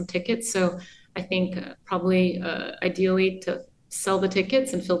sell some tickets. So I think probably ideally to sell the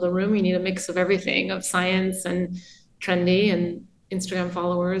tickets and fill the room, you need a mix of everything, of science and trendy and Instagram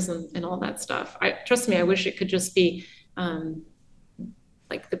followers and all that stuff. Trust me, I wish it could just be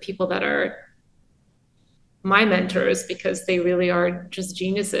like the people that are my mentors, because they really are just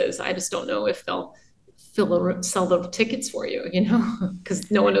geniuses. I just don't know if they'll sell the tickets for you,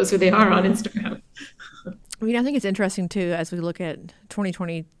 because no one knows who they are on Instagram. I think it's interesting too, as we look at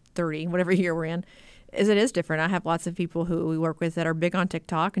 2020, 30, whatever year we're in, is it is different. I have lots of people who we work with that are big on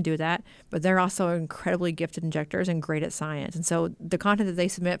TikTok and do that, but they're also incredibly gifted injectors and great at science. And so the content that they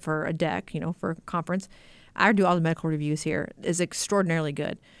submit for a deck, for a conference, I do all the medical reviews here, is extraordinarily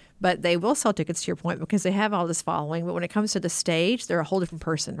good. But they will sell tickets, to your point, because they have all this following. But when it comes to the stage, they're a whole different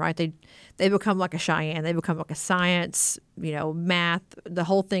person, right? They become like a Cheyanne. They become like a science, math. The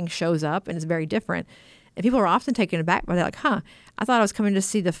whole thing shows up, and it's very different. And people are often taken aback by that, like, I thought I was coming to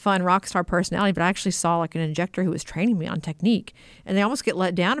see the fun rock star personality, but I actually saw like an injector who was training me on technique. And they almost get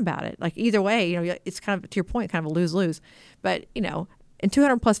let down about it. Like either way, it's kind of, to your point, kind of a lose-lose. But, in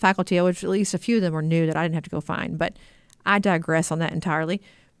 200 plus faculty, which at least a few of them were new that I didn't have to go find. But I digress on that entirely.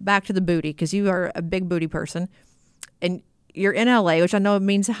 Back to the booty, because you are a big booty person and you're in LA, which I know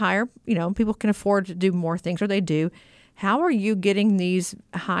means higher, people can afford to do more things, or they do. How are you getting these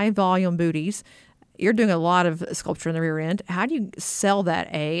high volume booties? You're doing a lot of sculpture in the rear end. How do you sell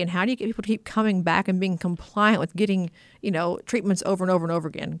that, A? And how do you get people to keep coming back and being compliant with getting, treatments over and over and over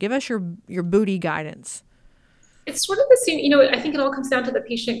again? Give us your booty guidance. It's sort of the same, I think it all comes down to the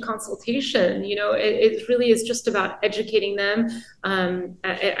patient consultation. It really is just about educating them.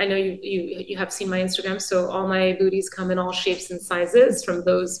 I know you have seen my Instagram, so all my booties come in all shapes and sizes, from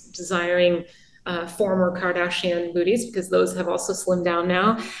those desiring former Kardashian booties, because those have also slimmed down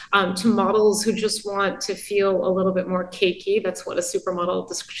now, to models who just want to feel a little bit more cakey. That's what a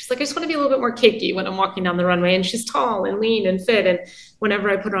supermodel, she's like, I just want to be a little bit more cakey when I'm walking down the runway. And she's tall and lean and fit. And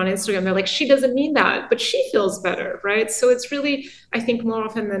whenever I put her on Instagram, they're like, she doesn't mean that, but she feels better, right? So it's really, I think more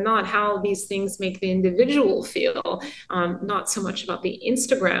often than not, how these things make the individual feel, not so much about the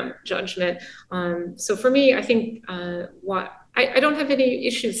Instagram judgment. So for me, I think I don't have any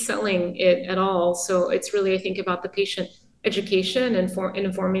issues selling it at all. So it's really, I think, about the patient education and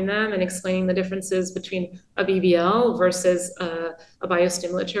informing them and explaining the differences between a BBL versus a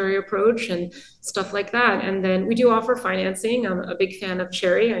biostimulatory approach and stuff like that. And then we do offer financing. I'm a big fan of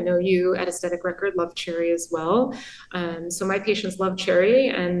Cherry. I know you at Aesthetic Record love Cherry as well. So my patients love Cherry,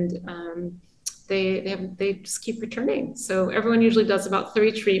 and they just keep returning. So everyone usually does about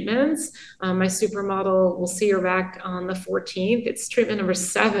 3 treatments. My supermodel will see her back on the 14th. It's treatment number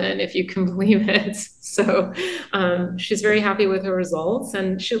 7, if you can believe it. So she's very happy with her results,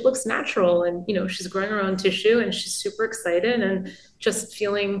 and she looks natural. And she's growing her own tissue, and she's super excited and just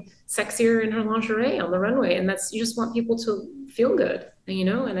feeling sexier in her lingerie on the runway. And you just want people to feel good,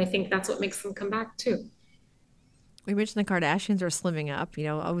 And I think that's what makes them come back too. We mentioned the Kardashians are slimming up.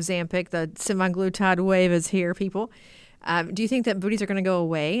 Ozempic, the semaglutide wave is here, people. Do you think that booties are going to go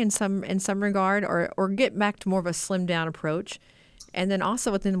away in some regard, or get back to more of a slim down approach? And then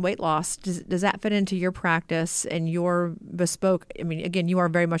also within weight loss, does that fit into your practice and your bespoke? I mean, again, you are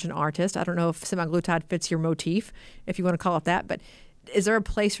very much an artist. I don't know if semaglutide fits your motif, if you want to call it that, but is there a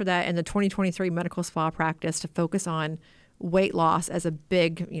place for that in the 2023 medical spa practice to focus on weight loss as a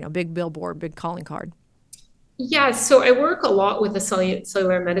big billboard, big calling card? Yeah, so I work a lot with a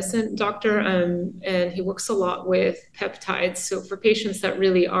cellular medicine doctor, and he works a lot with peptides. So for patients that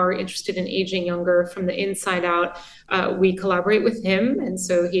really are interested in aging younger from the inside out, we collaborate with him. And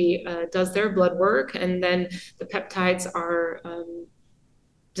so he does their blood work, and then the peptides are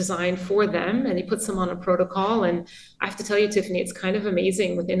designed for them, and he puts them on a protocol. And I have to tell you, Tiffany, it's kind of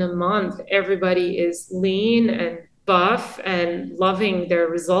amazing. Within a month, everybody is lean and buff and loving their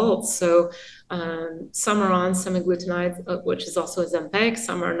results. So some are on semaglutide, which is also Ozempic,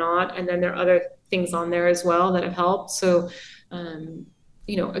 some are not. And then there are other things on there as well that have helped. So,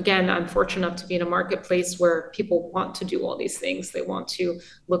 again, I'm fortunate enough to be in a marketplace where people want to do all these things. They want to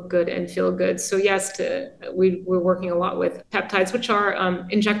look good and feel good. So yes, we're working a lot with peptides, which are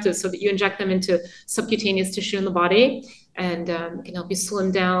injected, so that you inject them into subcutaneous tissue in the body, and it can help you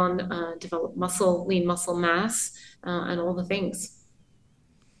slim down, develop lean muscle mass, and all the things.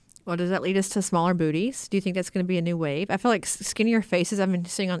 Well, does that lead us to smaller booties? Do you think that's going to be a new wave? I feel like skinnier faces. I've been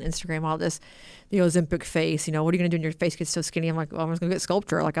seeing on Instagram all this, the Ozempic face. What are you going to do when your face gets so skinny? I'm like, well, I'm just going to get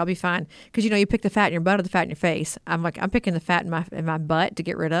Sculptra. Like, I'll be fine. Because, you pick the fat in your butt or the fat in your face. I'm picking the fat in my butt to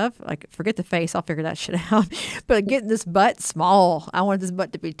get rid of. Like, forget the face. I'll figure that shit out. But getting this butt small. I want this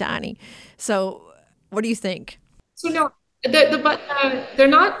butt to be tiny. So what do you think? So no, they're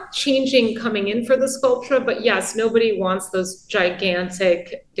not changing coming in for the Sculptra, but yes, nobody wants those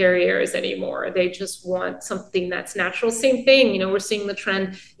gigantic derrieres anymore. They just want something that's natural. Same thing, we're seeing the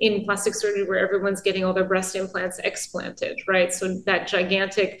trend in plastic surgery where everyone's getting all their breast implants explanted, right? So that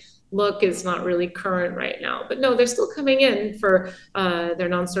gigantic look is not really current right now. But no, they're still coming in for their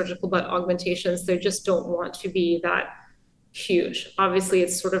non-surgical butt augmentations. They just don't want to be that huge. Obviously,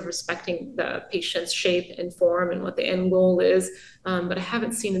 it's sort of respecting the patient's shape and form and what the end goal is, but I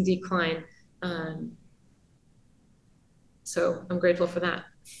haven't seen a decline. So I'm grateful for that.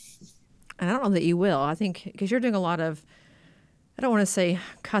 And I don't know that you will. I think because you're doing a lot of, I don't want to say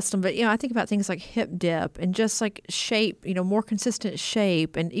custom, but I think about things like hip dip and just like shape, more consistent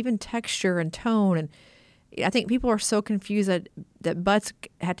shape and even texture and tone. And I think people are so confused that butts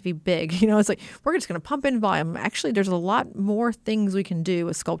have to be big. It's like, we're just going to pump in volume. Actually, there's a lot more things we can do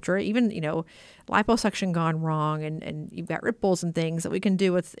with Sculptra, even, liposuction gone wrong, and you've got ripples and things that we can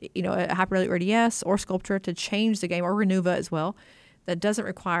do with, a hyperregular RDS or Sculptra to change the game, or Renuva as well, that doesn't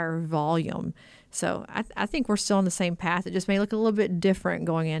require volume. So I think we're still on the same path. It just may look a little bit different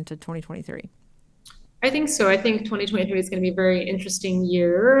going into 2023. I think so. I think 2023 is going to be a very interesting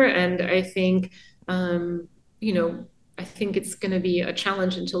year. And I think, I think it's going to be a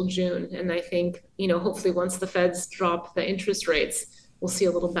challenge until June. And I think, hopefully once the Feds drop the interest rates, we'll see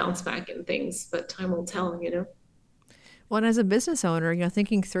a little bounce back in things, but time will tell. Well, and as a business owner,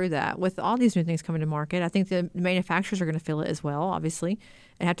 thinking through that, with all these new things coming to market, I think the manufacturers are going to feel it as well, obviously,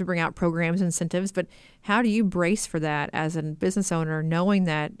 and have to bring out programs and incentives. But how do you brace for that as a business owner, knowing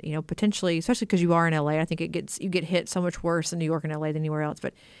that, potentially, especially because you are in LA, I think you get hit so much worse in New York and LA than anywhere else.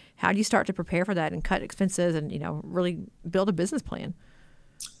 But how do you start to prepare for that and cut expenses and, really build a business plan?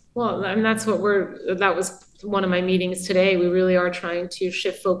 Well, and that was one of my meetings today. We really are trying to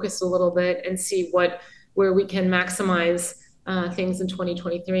shift focus a little bit and see where we can maximize things in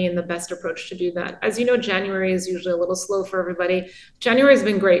 2023 and the best approach to do that. As you know, January is usually a little slow for everybody. January has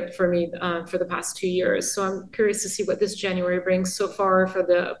been great for me for the past 2 years. So I'm curious to see what this January brings. So far for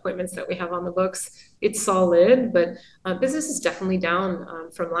the appointments that we have on the books, it's solid, but business is definitely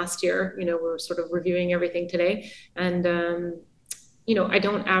down from last year. We're sort of reviewing everything today. And I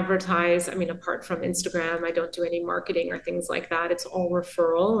don't advertise. I mean, apart from Instagram, I don't do any marketing or things like that. It's all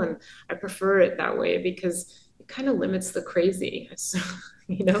referral. And I prefer it that way because it kind of limits the crazy. So,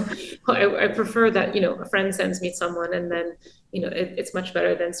 you know, I prefer that, a friend sends me someone and then, it's much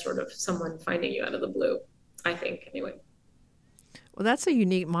better than sort of someone finding you out of the blue, I think, anyway. Well, that's a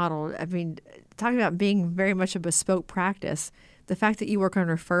unique model. I mean, talking about being very much a bespoke practice, the fact that you work on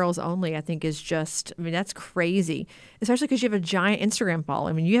referrals only, I think is just, I mean, that's crazy, especially because you have a giant Instagram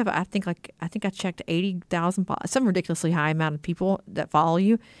following. I mean, you have, I think I checked 80,000, some ridiculously high amount of people that follow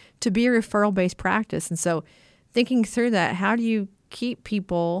you to be a referral based practice. And so thinking through that, how do you keep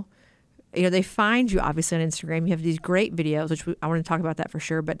people, they find you obviously on Instagram. You have these great videos, which I want to talk about that for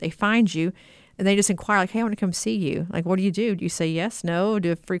sure, but they find you and they just inquire like, hey, I want to come see you. Like, what do you do? Do you say yes, no,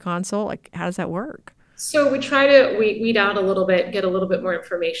 do a free consult? Like, how does that work? So we try to weed out a little bit, get a little bit more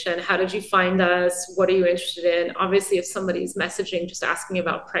information. How did you find us? What are you interested in? Obviously, if somebody's messaging, just asking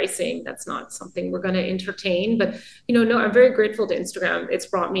about pricing, that's not something we're going to entertain. But no, I'm very grateful to Instagram. It's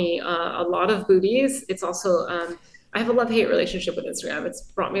brought me a lot of booties. It's also I have a love-hate relationship with Instagram. It's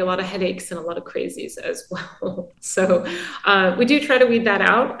brought me a lot of headaches and a lot of crazies as well. So we do try to weed that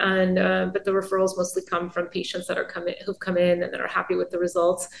out, and but the referrals mostly come from patients that who've come in and that are happy with the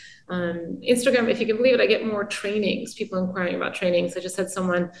results. Instagram, if you can believe it, I get more trainings, people inquiring about trainings. I just had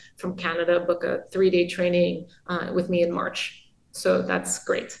someone from Canada book a 3-day training with me in March. So that's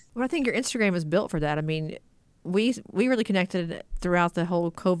great. Well, I think your Instagram is built for that. I mean, we really connected throughout the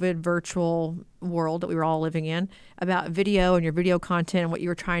whole COVID virtual world that we were all living in about video and your video content and what you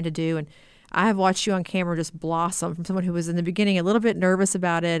were trying to do. And I have watched you on camera just blossom from someone who was in the beginning a little bit nervous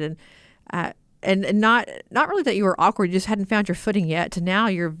about it and not really that you were awkward, you just hadn't found your footing yet, to now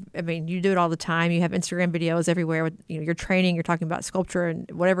you do it all the time. You have Instagram videos everywhere with your training, you're talking about sculpture and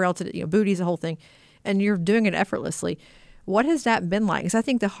whatever else, booties, the whole thing, and you're doing it effortlessly. What has that been like? Because I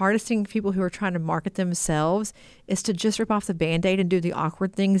think the hardest thing for people who are trying to market themselves is to just rip off the Band-Aid and do the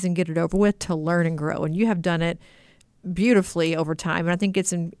awkward things and get it over with, to learn and grow. And you have done it beautifully over time. And I think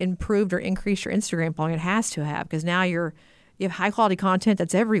it's improved or increased your Instagram following. It has to have, because now you have high quality content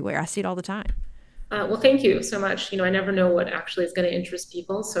that's everywhere. I see it all the time. Well, thank you so much. I never know what actually is going to interest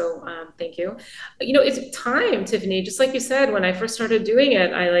people. So thank you. It's time, Tiffany. Just like you said, when I first started doing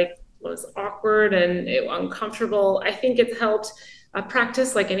it, I was awkward and uncomfortable. I think it's helped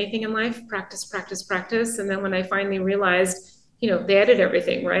practice, like anything in life, practice, practice, practice. And then when I finally realized, they edit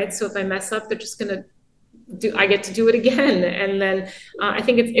everything, right? So if I mess up, they're just going to I get to do it again. And then I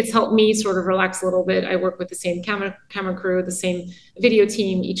think it's helped me sort of relax a little bit. I work with the same camera crew, the same video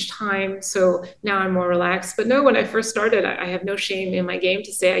team each time. So now I'm more relaxed. But no, when I first started, I have no shame in my game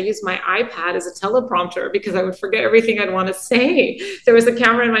to say I use my iPad as a teleprompter because I would forget everything I'd want to say. There was a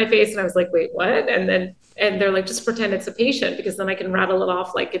camera in my face and I was like, wait, what? And they're like, just pretend it's a patient, because then I can rattle it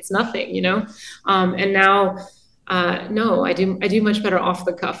off like it's nothing, and now no, I do much better off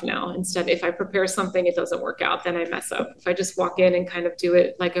the cuff now. Instead, if I prepare something, it doesn't work out, then I mess up. If I just walk in and kind of do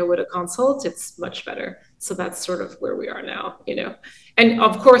it like I would a consult, it's much better. So that's sort of where we are now, And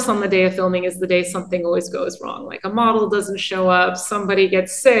of course, on the day of filming is the day something always goes wrong. Like a model doesn't show up, somebody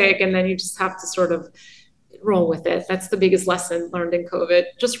gets sick, and then you just have to sort of roll with it. That's the biggest lesson learned in COVID.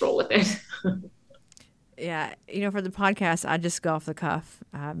 Just roll with it. Yeah, for the podcast, I just go off the cuff.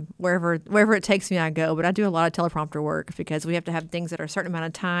 Wherever it takes me, I go. But I do a lot of teleprompter work because we have to have things that are a certain amount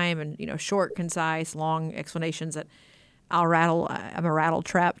of time and, short, concise, long explanations that I'll rattle. I'm a rattle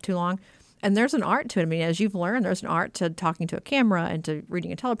trap too long. And there's an art to it. I mean, as you've learned, there's an art to talking to a camera and to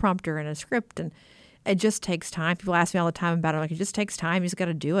reading a teleprompter and a script. And it just takes time. People ask me all the time about it. Like, it just takes time. You just got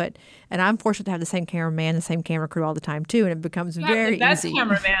to do it. And I'm fortunate to have the same cameraman, the same camera crew all the time too. And it becomes very easy. The best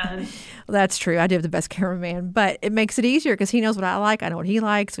cameraman. Well, that's true. I do have the best cameraman, but it makes it easier because he knows what I like. I know what he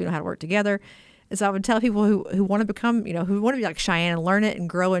likes. We know how to work together. And so I would tell people who want to become, who want to be like Cheyanne and learn it and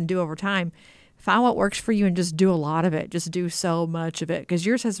grow and do over time, find what works for you and just do a lot of it. Just do so much of it, because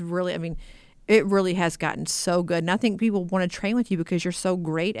yours has really, it really has gotten so good. And I think people want to train with you because you're so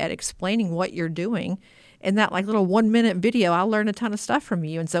great at explaining what you're doing. In that little 1-minute video, I learned a ton of stuff from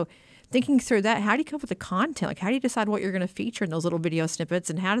you. And so thinking through that, how do you come up with the content? Like, how do you decide what you're going to feature in those little video snippets?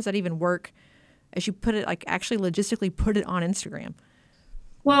 And how does that even work as you put it, actually logistically put it on Instagram?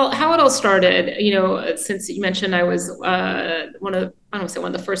 Well, how it all started, since you mentioned I was I don't want to say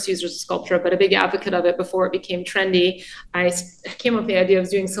one of the first users of Sculptra, but a big advocate of it before it became trendy. I came up with the idea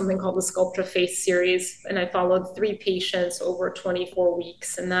of doing something called the Sculptra Face series, and I followed 3 patients over 24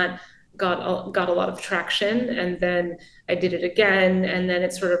 weeks, and that got a lot of traction. And then I did it again, and then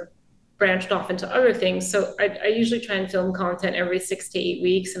it sort of branched off into other things. So I usually try and film content every 6 to 8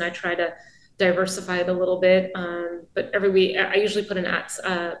 weeks, and I try to diversify it a little bit. But every week, I usually put an ad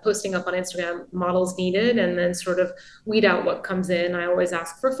posting up on Instagram, models needed, and then sort of weed out what comes in. I always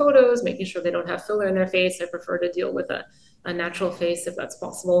ask for photos, making sure they don't have filler in their face. I prefer to deal with a natural face if that's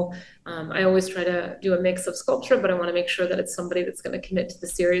possible. I always try to do a mix of sculpture, but I want to make sure that it's somebody that's going to commit to the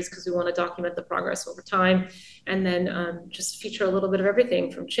series because we want to document the progress over time. And then just feature a little bit of everything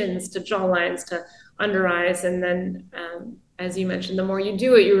from chins to jawlines to under eyes. And then, as you mentioned, the more you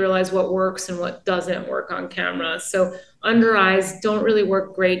do it, you realize what works and what doesn't work on camera. So under eyes don't really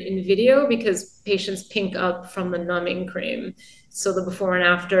work great in video because patients pink up from the numbing cream. So the before and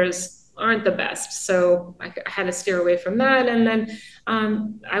afters aren't the best. So I had to steer away from that. And then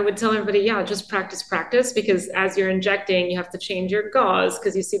I would tell everybody, yeah, just practice, because as you're injecting, you have to change your gauze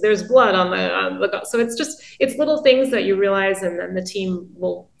because you see there's blood on the gauze. So it's little things that you realize, and then the team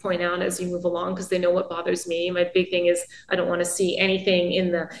will point out as you move along because they know what bothers me. My big thing is I don't want to see anything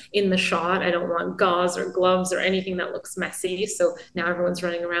in the shot. I don't want gauze or gloves or anything that looks messy. So now everyone's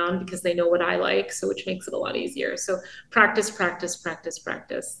running around because they know what I like, so which makes it a lot easier. So practice,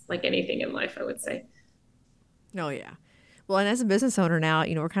 like anything in life, I would say. Oh, yeah. Well, and as a business owner now,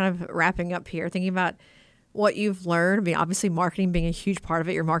 we're kind of wrapping up here, thinking about what you've learned. I mean, obviously marketing being a huge part of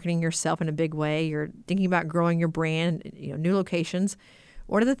it. You're marketing yourself in a big way. You're thinking about growing your brand, new locations.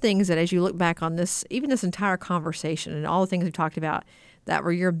 What are the things that, as you look back on this, even this entire conversation and all the things we've talked about, that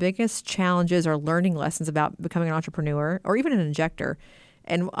were your biggest challenges or learning lessons about becoming an entrepreneur or even an injector?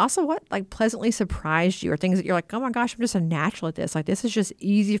 And also what pleasantly surprised you, or things that you're like, oh my gosh, I'm just a natural at this. Like, this is just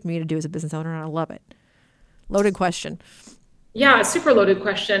easy for me to do as a business owner and I love it. Loaded question. Yeah, super loaded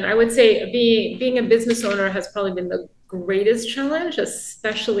question. I would say being a business owner has probably been the greatest challenge,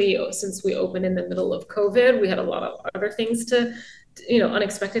 especially since we opened in the middle of COVID. We had a lot of other things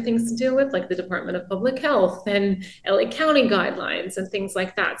unexpected things to deal with, like the Department of Public Health and LA County guidelines and things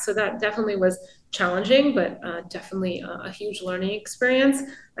like that. So that definitely was challenging, but definitely a huge learning experience.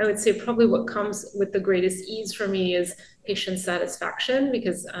 I would say probably what comes with the greatest ease for me is patient satisfaction,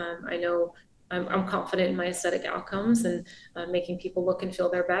 because I know I'm confident in my aesthetic outcomes and making people look and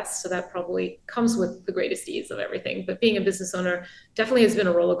feel their best. So that probably comes with the greatest ease of everything. But being a business owner definitely has been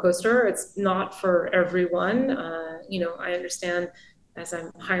a roller coaster. It's not for everyone. I understand as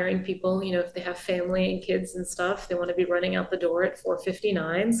I'm hiring people, if they have family and kids and stuff, they want to be running out the door at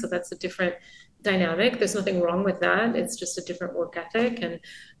 4:59. So that's a different dynamic. There's nothing wrong with that. It's just a different work ethic. And,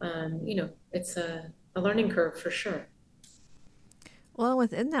 it's a learning curve for sure. Well,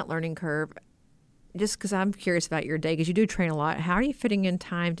 within that learning curve, just because I'm curious about your day, because you do train a lot, how are you fitting in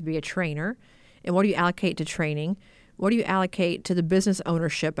time to be a trainer? And what do you allocate to training? What do you allocate to the business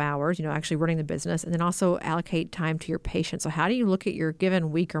ownership hours, actually running the business, and then also allocate time to your patients? So how do you look at your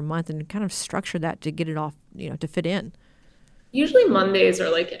given week or month and kind of structure that to get it off, to fit in? Usually Mondays are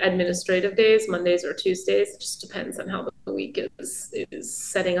like administrative days, Mondays or Tuesdays. It just depends on how the week is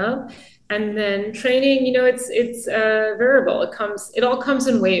setting up. And then training, it's variable. It all comes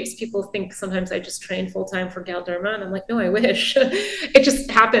in waves. People think sometimes I just train full time for Galderma, and I'm like, no, I wish. It just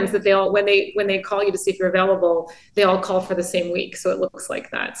happens that they all, when they call you to see if you're available, they all call for the same week, so it looks like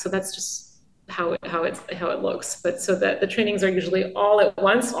that. So that's just how it looks. But so that the trainings are usually all at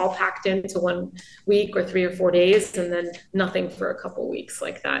once, all packed into 1 week or 3 or 4 days, and then nothing for a couple weeks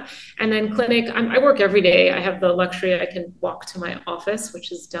like that. And then clinic, I work every day. I have the luxury I can walk to my office,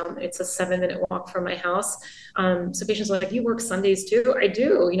 which is down. It's a 7-minute walk from my house. So patients are like, you work Sundays too? I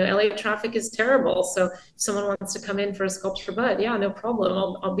do. LA traffic is terrible. So if someone wants to come in for a sculpture bud, yeah, no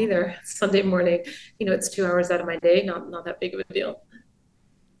problem. I'll be there Sunday morning. It's 2 hours out of my day. Not that big of a deal.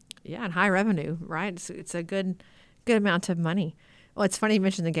 Yeah, and high revenue, right? It's a good amount of money. Well, it's funny you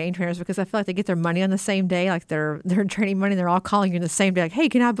mentioned the game trainers, because I feel like they get their money on the same day, like their training money. They're all calling you in the same day, like, "Hey,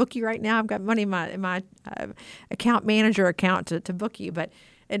 can I book you right now? I've got money in my account manager account to book you." But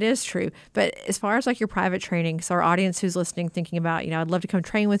it is true. But as far as like your private training, so our audience who's listening, thinking about, I'd love to come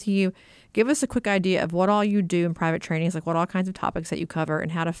train with you. Give us a quick idea of what all you do in private trainings, like what all kinds of topics that you cover,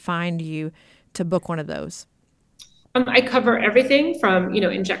 and how to find you to book one of those. I cover everything from,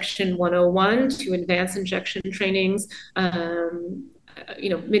 injection 101 to advanced injection trainings,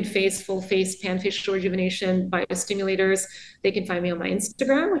 mid-face, full face, pan-facial rejuvenation, biostimulators. They can find me on my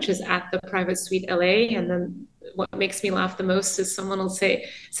Instagram, which is at the Private Suite LA. And then what makes me laugh the most is someone will send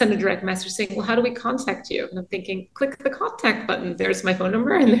a direct message saying, well, how do we contact you? And I'm thinking, click the contact button. There's my phone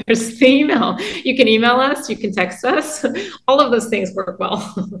number and there's the email. You can email us, you can text us. All of those things work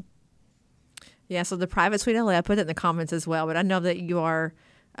well. Yeah, so the Private Suite LA, I put it in the comments as well, but I know that you are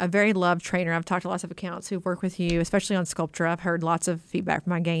a very loved trainer. I've talked to lots of accounts who've worked with you, especially on sculpture. I've heard lots of feedback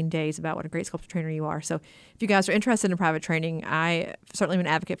from my gain days about what a great sculpture trainer you are. So if you guys are interested in private training, I certainly am an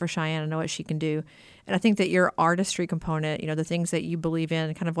advocate for Cheyanne. I know what she can do. And I think that your artistry component, the things that you believe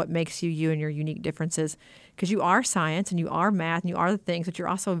in, kind of what makes you and your unique differences, because you are science and you are math and you are the things, but you're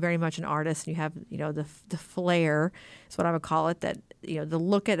also very much an artist. And you have, the flair is what I would call it, that, the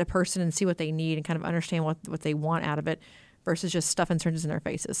look at a person and see what they need and kind of understand what they want out of it versus just stuffing syringes in their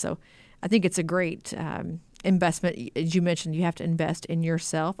faces. So I think it's a great investment. As you mentioned, you have to invest in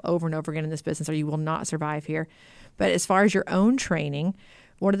yourself over and over again in this business or you will not survive here. But as far as your own training,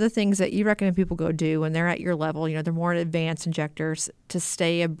 what are the things that you recommend people go do when they're at your level? They're more advanced injectors to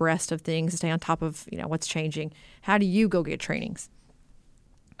stay abreast of things, to stay on top of, what's changing. How do you go get trainings?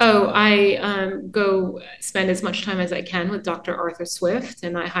 Oh, I go spend as much time as I can with Dr. Arthur Swift,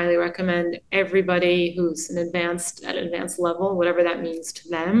 and I highly recommend everybody who's at an advanced level, whatever that means to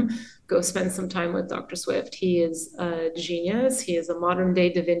them, go spend some time with Dr. Swift. He is a genius. He is a modern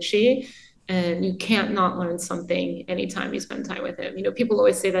day Da Vinci, and you can't not learn something anytime you spend time with him. People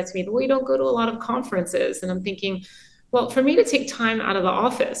always say that to me, well, you don't go to a lot of conferences, and I'm thinking, well, for me to take time out of the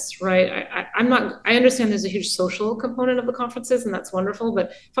office, right? I understand there's a huge social component of the conferences, and that's wonderful.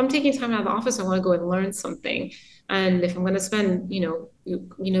 But if I'm taking time out of the office, I want to go and learn something. And if I'm going to spend,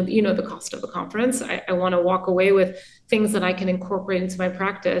 the cost of a conference, I want to walk away with things that I can incorporate into my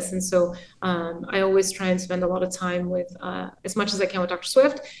practice. And so I always try and spend a lot of time with, as much as I can with Dr.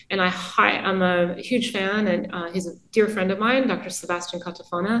 Swift. And I'm a huge fan, and he's a dear friend of mine, Dr. Sebastian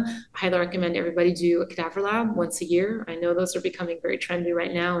Catafona. I highly recommend everybody do a cadaver lab once a year. I know those are becoming very trendy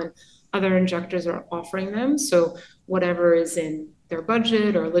right now, and other injectors are offering them. So whatever is in their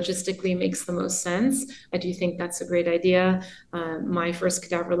budget or logistically makes the most sense, I do think that's a great idea. My first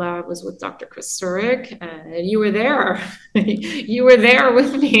cadaver lab was with Dr. Chris Surik, and you were there. You were there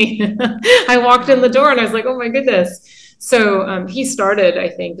with me. I walked in the door and I was like, oh my goodness. So he started, I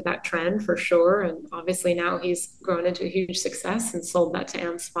think, that trend for sure. And obviously now he's grown into a huge success and sold that to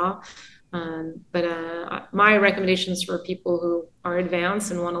AmSpa. But my recommendations for people who are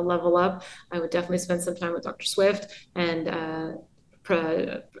advanced and want to level up, I would definitely spend some time with Dr. Swift and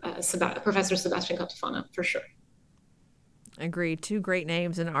Professor Sebastian Catafona for sure. Agreed. Two great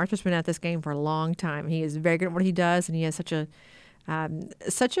names, and Arthur's been at this game for a long time. He is very good at what he does, and he has such a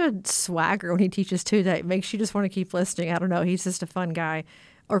swagger when he teaches too that it makes you just want to keep listening. I don't know. He's just a fun guy.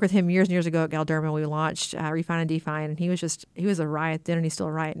 I worked with him years and years ago at Galderma. We launched Refine and Define, and he was a riot then, and he's still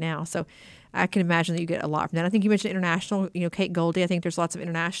a riot now. So I can imagine that you get a lot from that. I think you mentioned international, Kate Goldie. I think there's lots of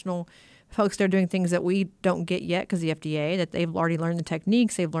international folks that are doing things that we don't get yet because the FDA, that they've already learned the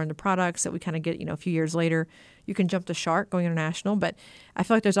techniques, they've learned the products that we kind of get, a few years later. You can jump the shark going international, but I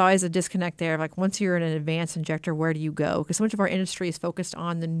feel like there's always a disconnect there. Like once you're in an advanced injector, where do you go? Because so much of our industry is focused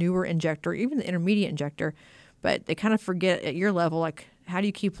on the newer injector, even the intermediate injector, but they kind of forget at your level, like how do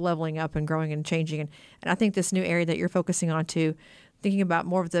you keep leveling up and growing and changing? And I think this new area that you're focusing on too, thinking about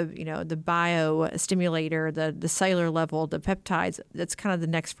more of the, the biostimulator, the cellular level, the peptides, that's kind of the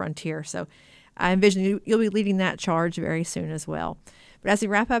next frontier. So I envision you'll be leading that charge very soon as well. But as we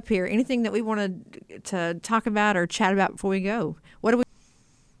wrap up here, anything that we wanted to talk about or chat about before we go? What do we?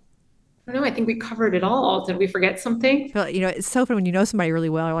 I don't know. I think we covered it all. Did we forget something? It's so fun when you know somebody really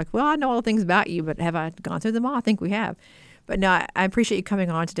well. You're like, well, I know all the things about you, but have I gone through them all? I think we have. But no, I appreciate you coming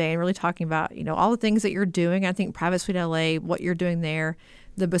on today and really talking about, all the things that you're doing. I think Private Suite LA, what you're doing there,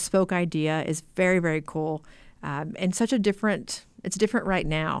 the bespoke idea is very, very cool. And it's different right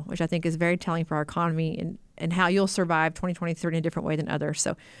now, which I think is very telling for our economy and how you'll survive 2023 in a different way than others.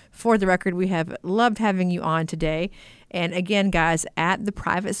 So for the record, we have loved having you on today. And again, guys, at the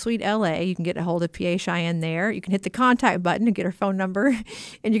Private Suite LA, you can get a hold of PA Cheyanne there. You can hit the contact button and get her phone number,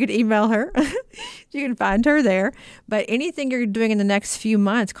 and you can email her. You can find her there. But anything you're doing in the next few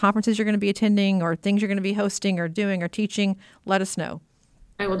months, conferences you're going to be attending or things you're going to be hosting or doing or teaching, let us know.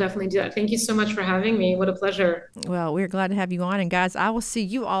 I will definitely do that. Thank you so much for having me. What a pleasure. Well, we're glad to have you on. And guys, I will see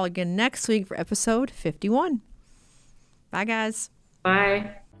you all again next week for episode 51. Bye, guys.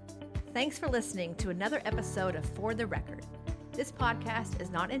 Bye. Thanks for listening to another episode of For the Record. This podcast is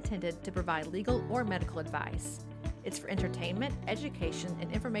not intended to provide legal or medical advice. It's for entertainment, education,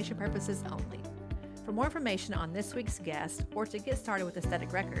 and information purposes only. For more information on this week's guest or to get started with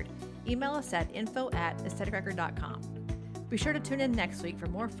Aesthetic Record, email us at info@aestheticrecord.com. Be sure to tune in next week for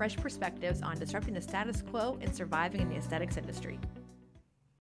more fresh perspectives on disrupting the status quo and surviving in the aesthetics industry.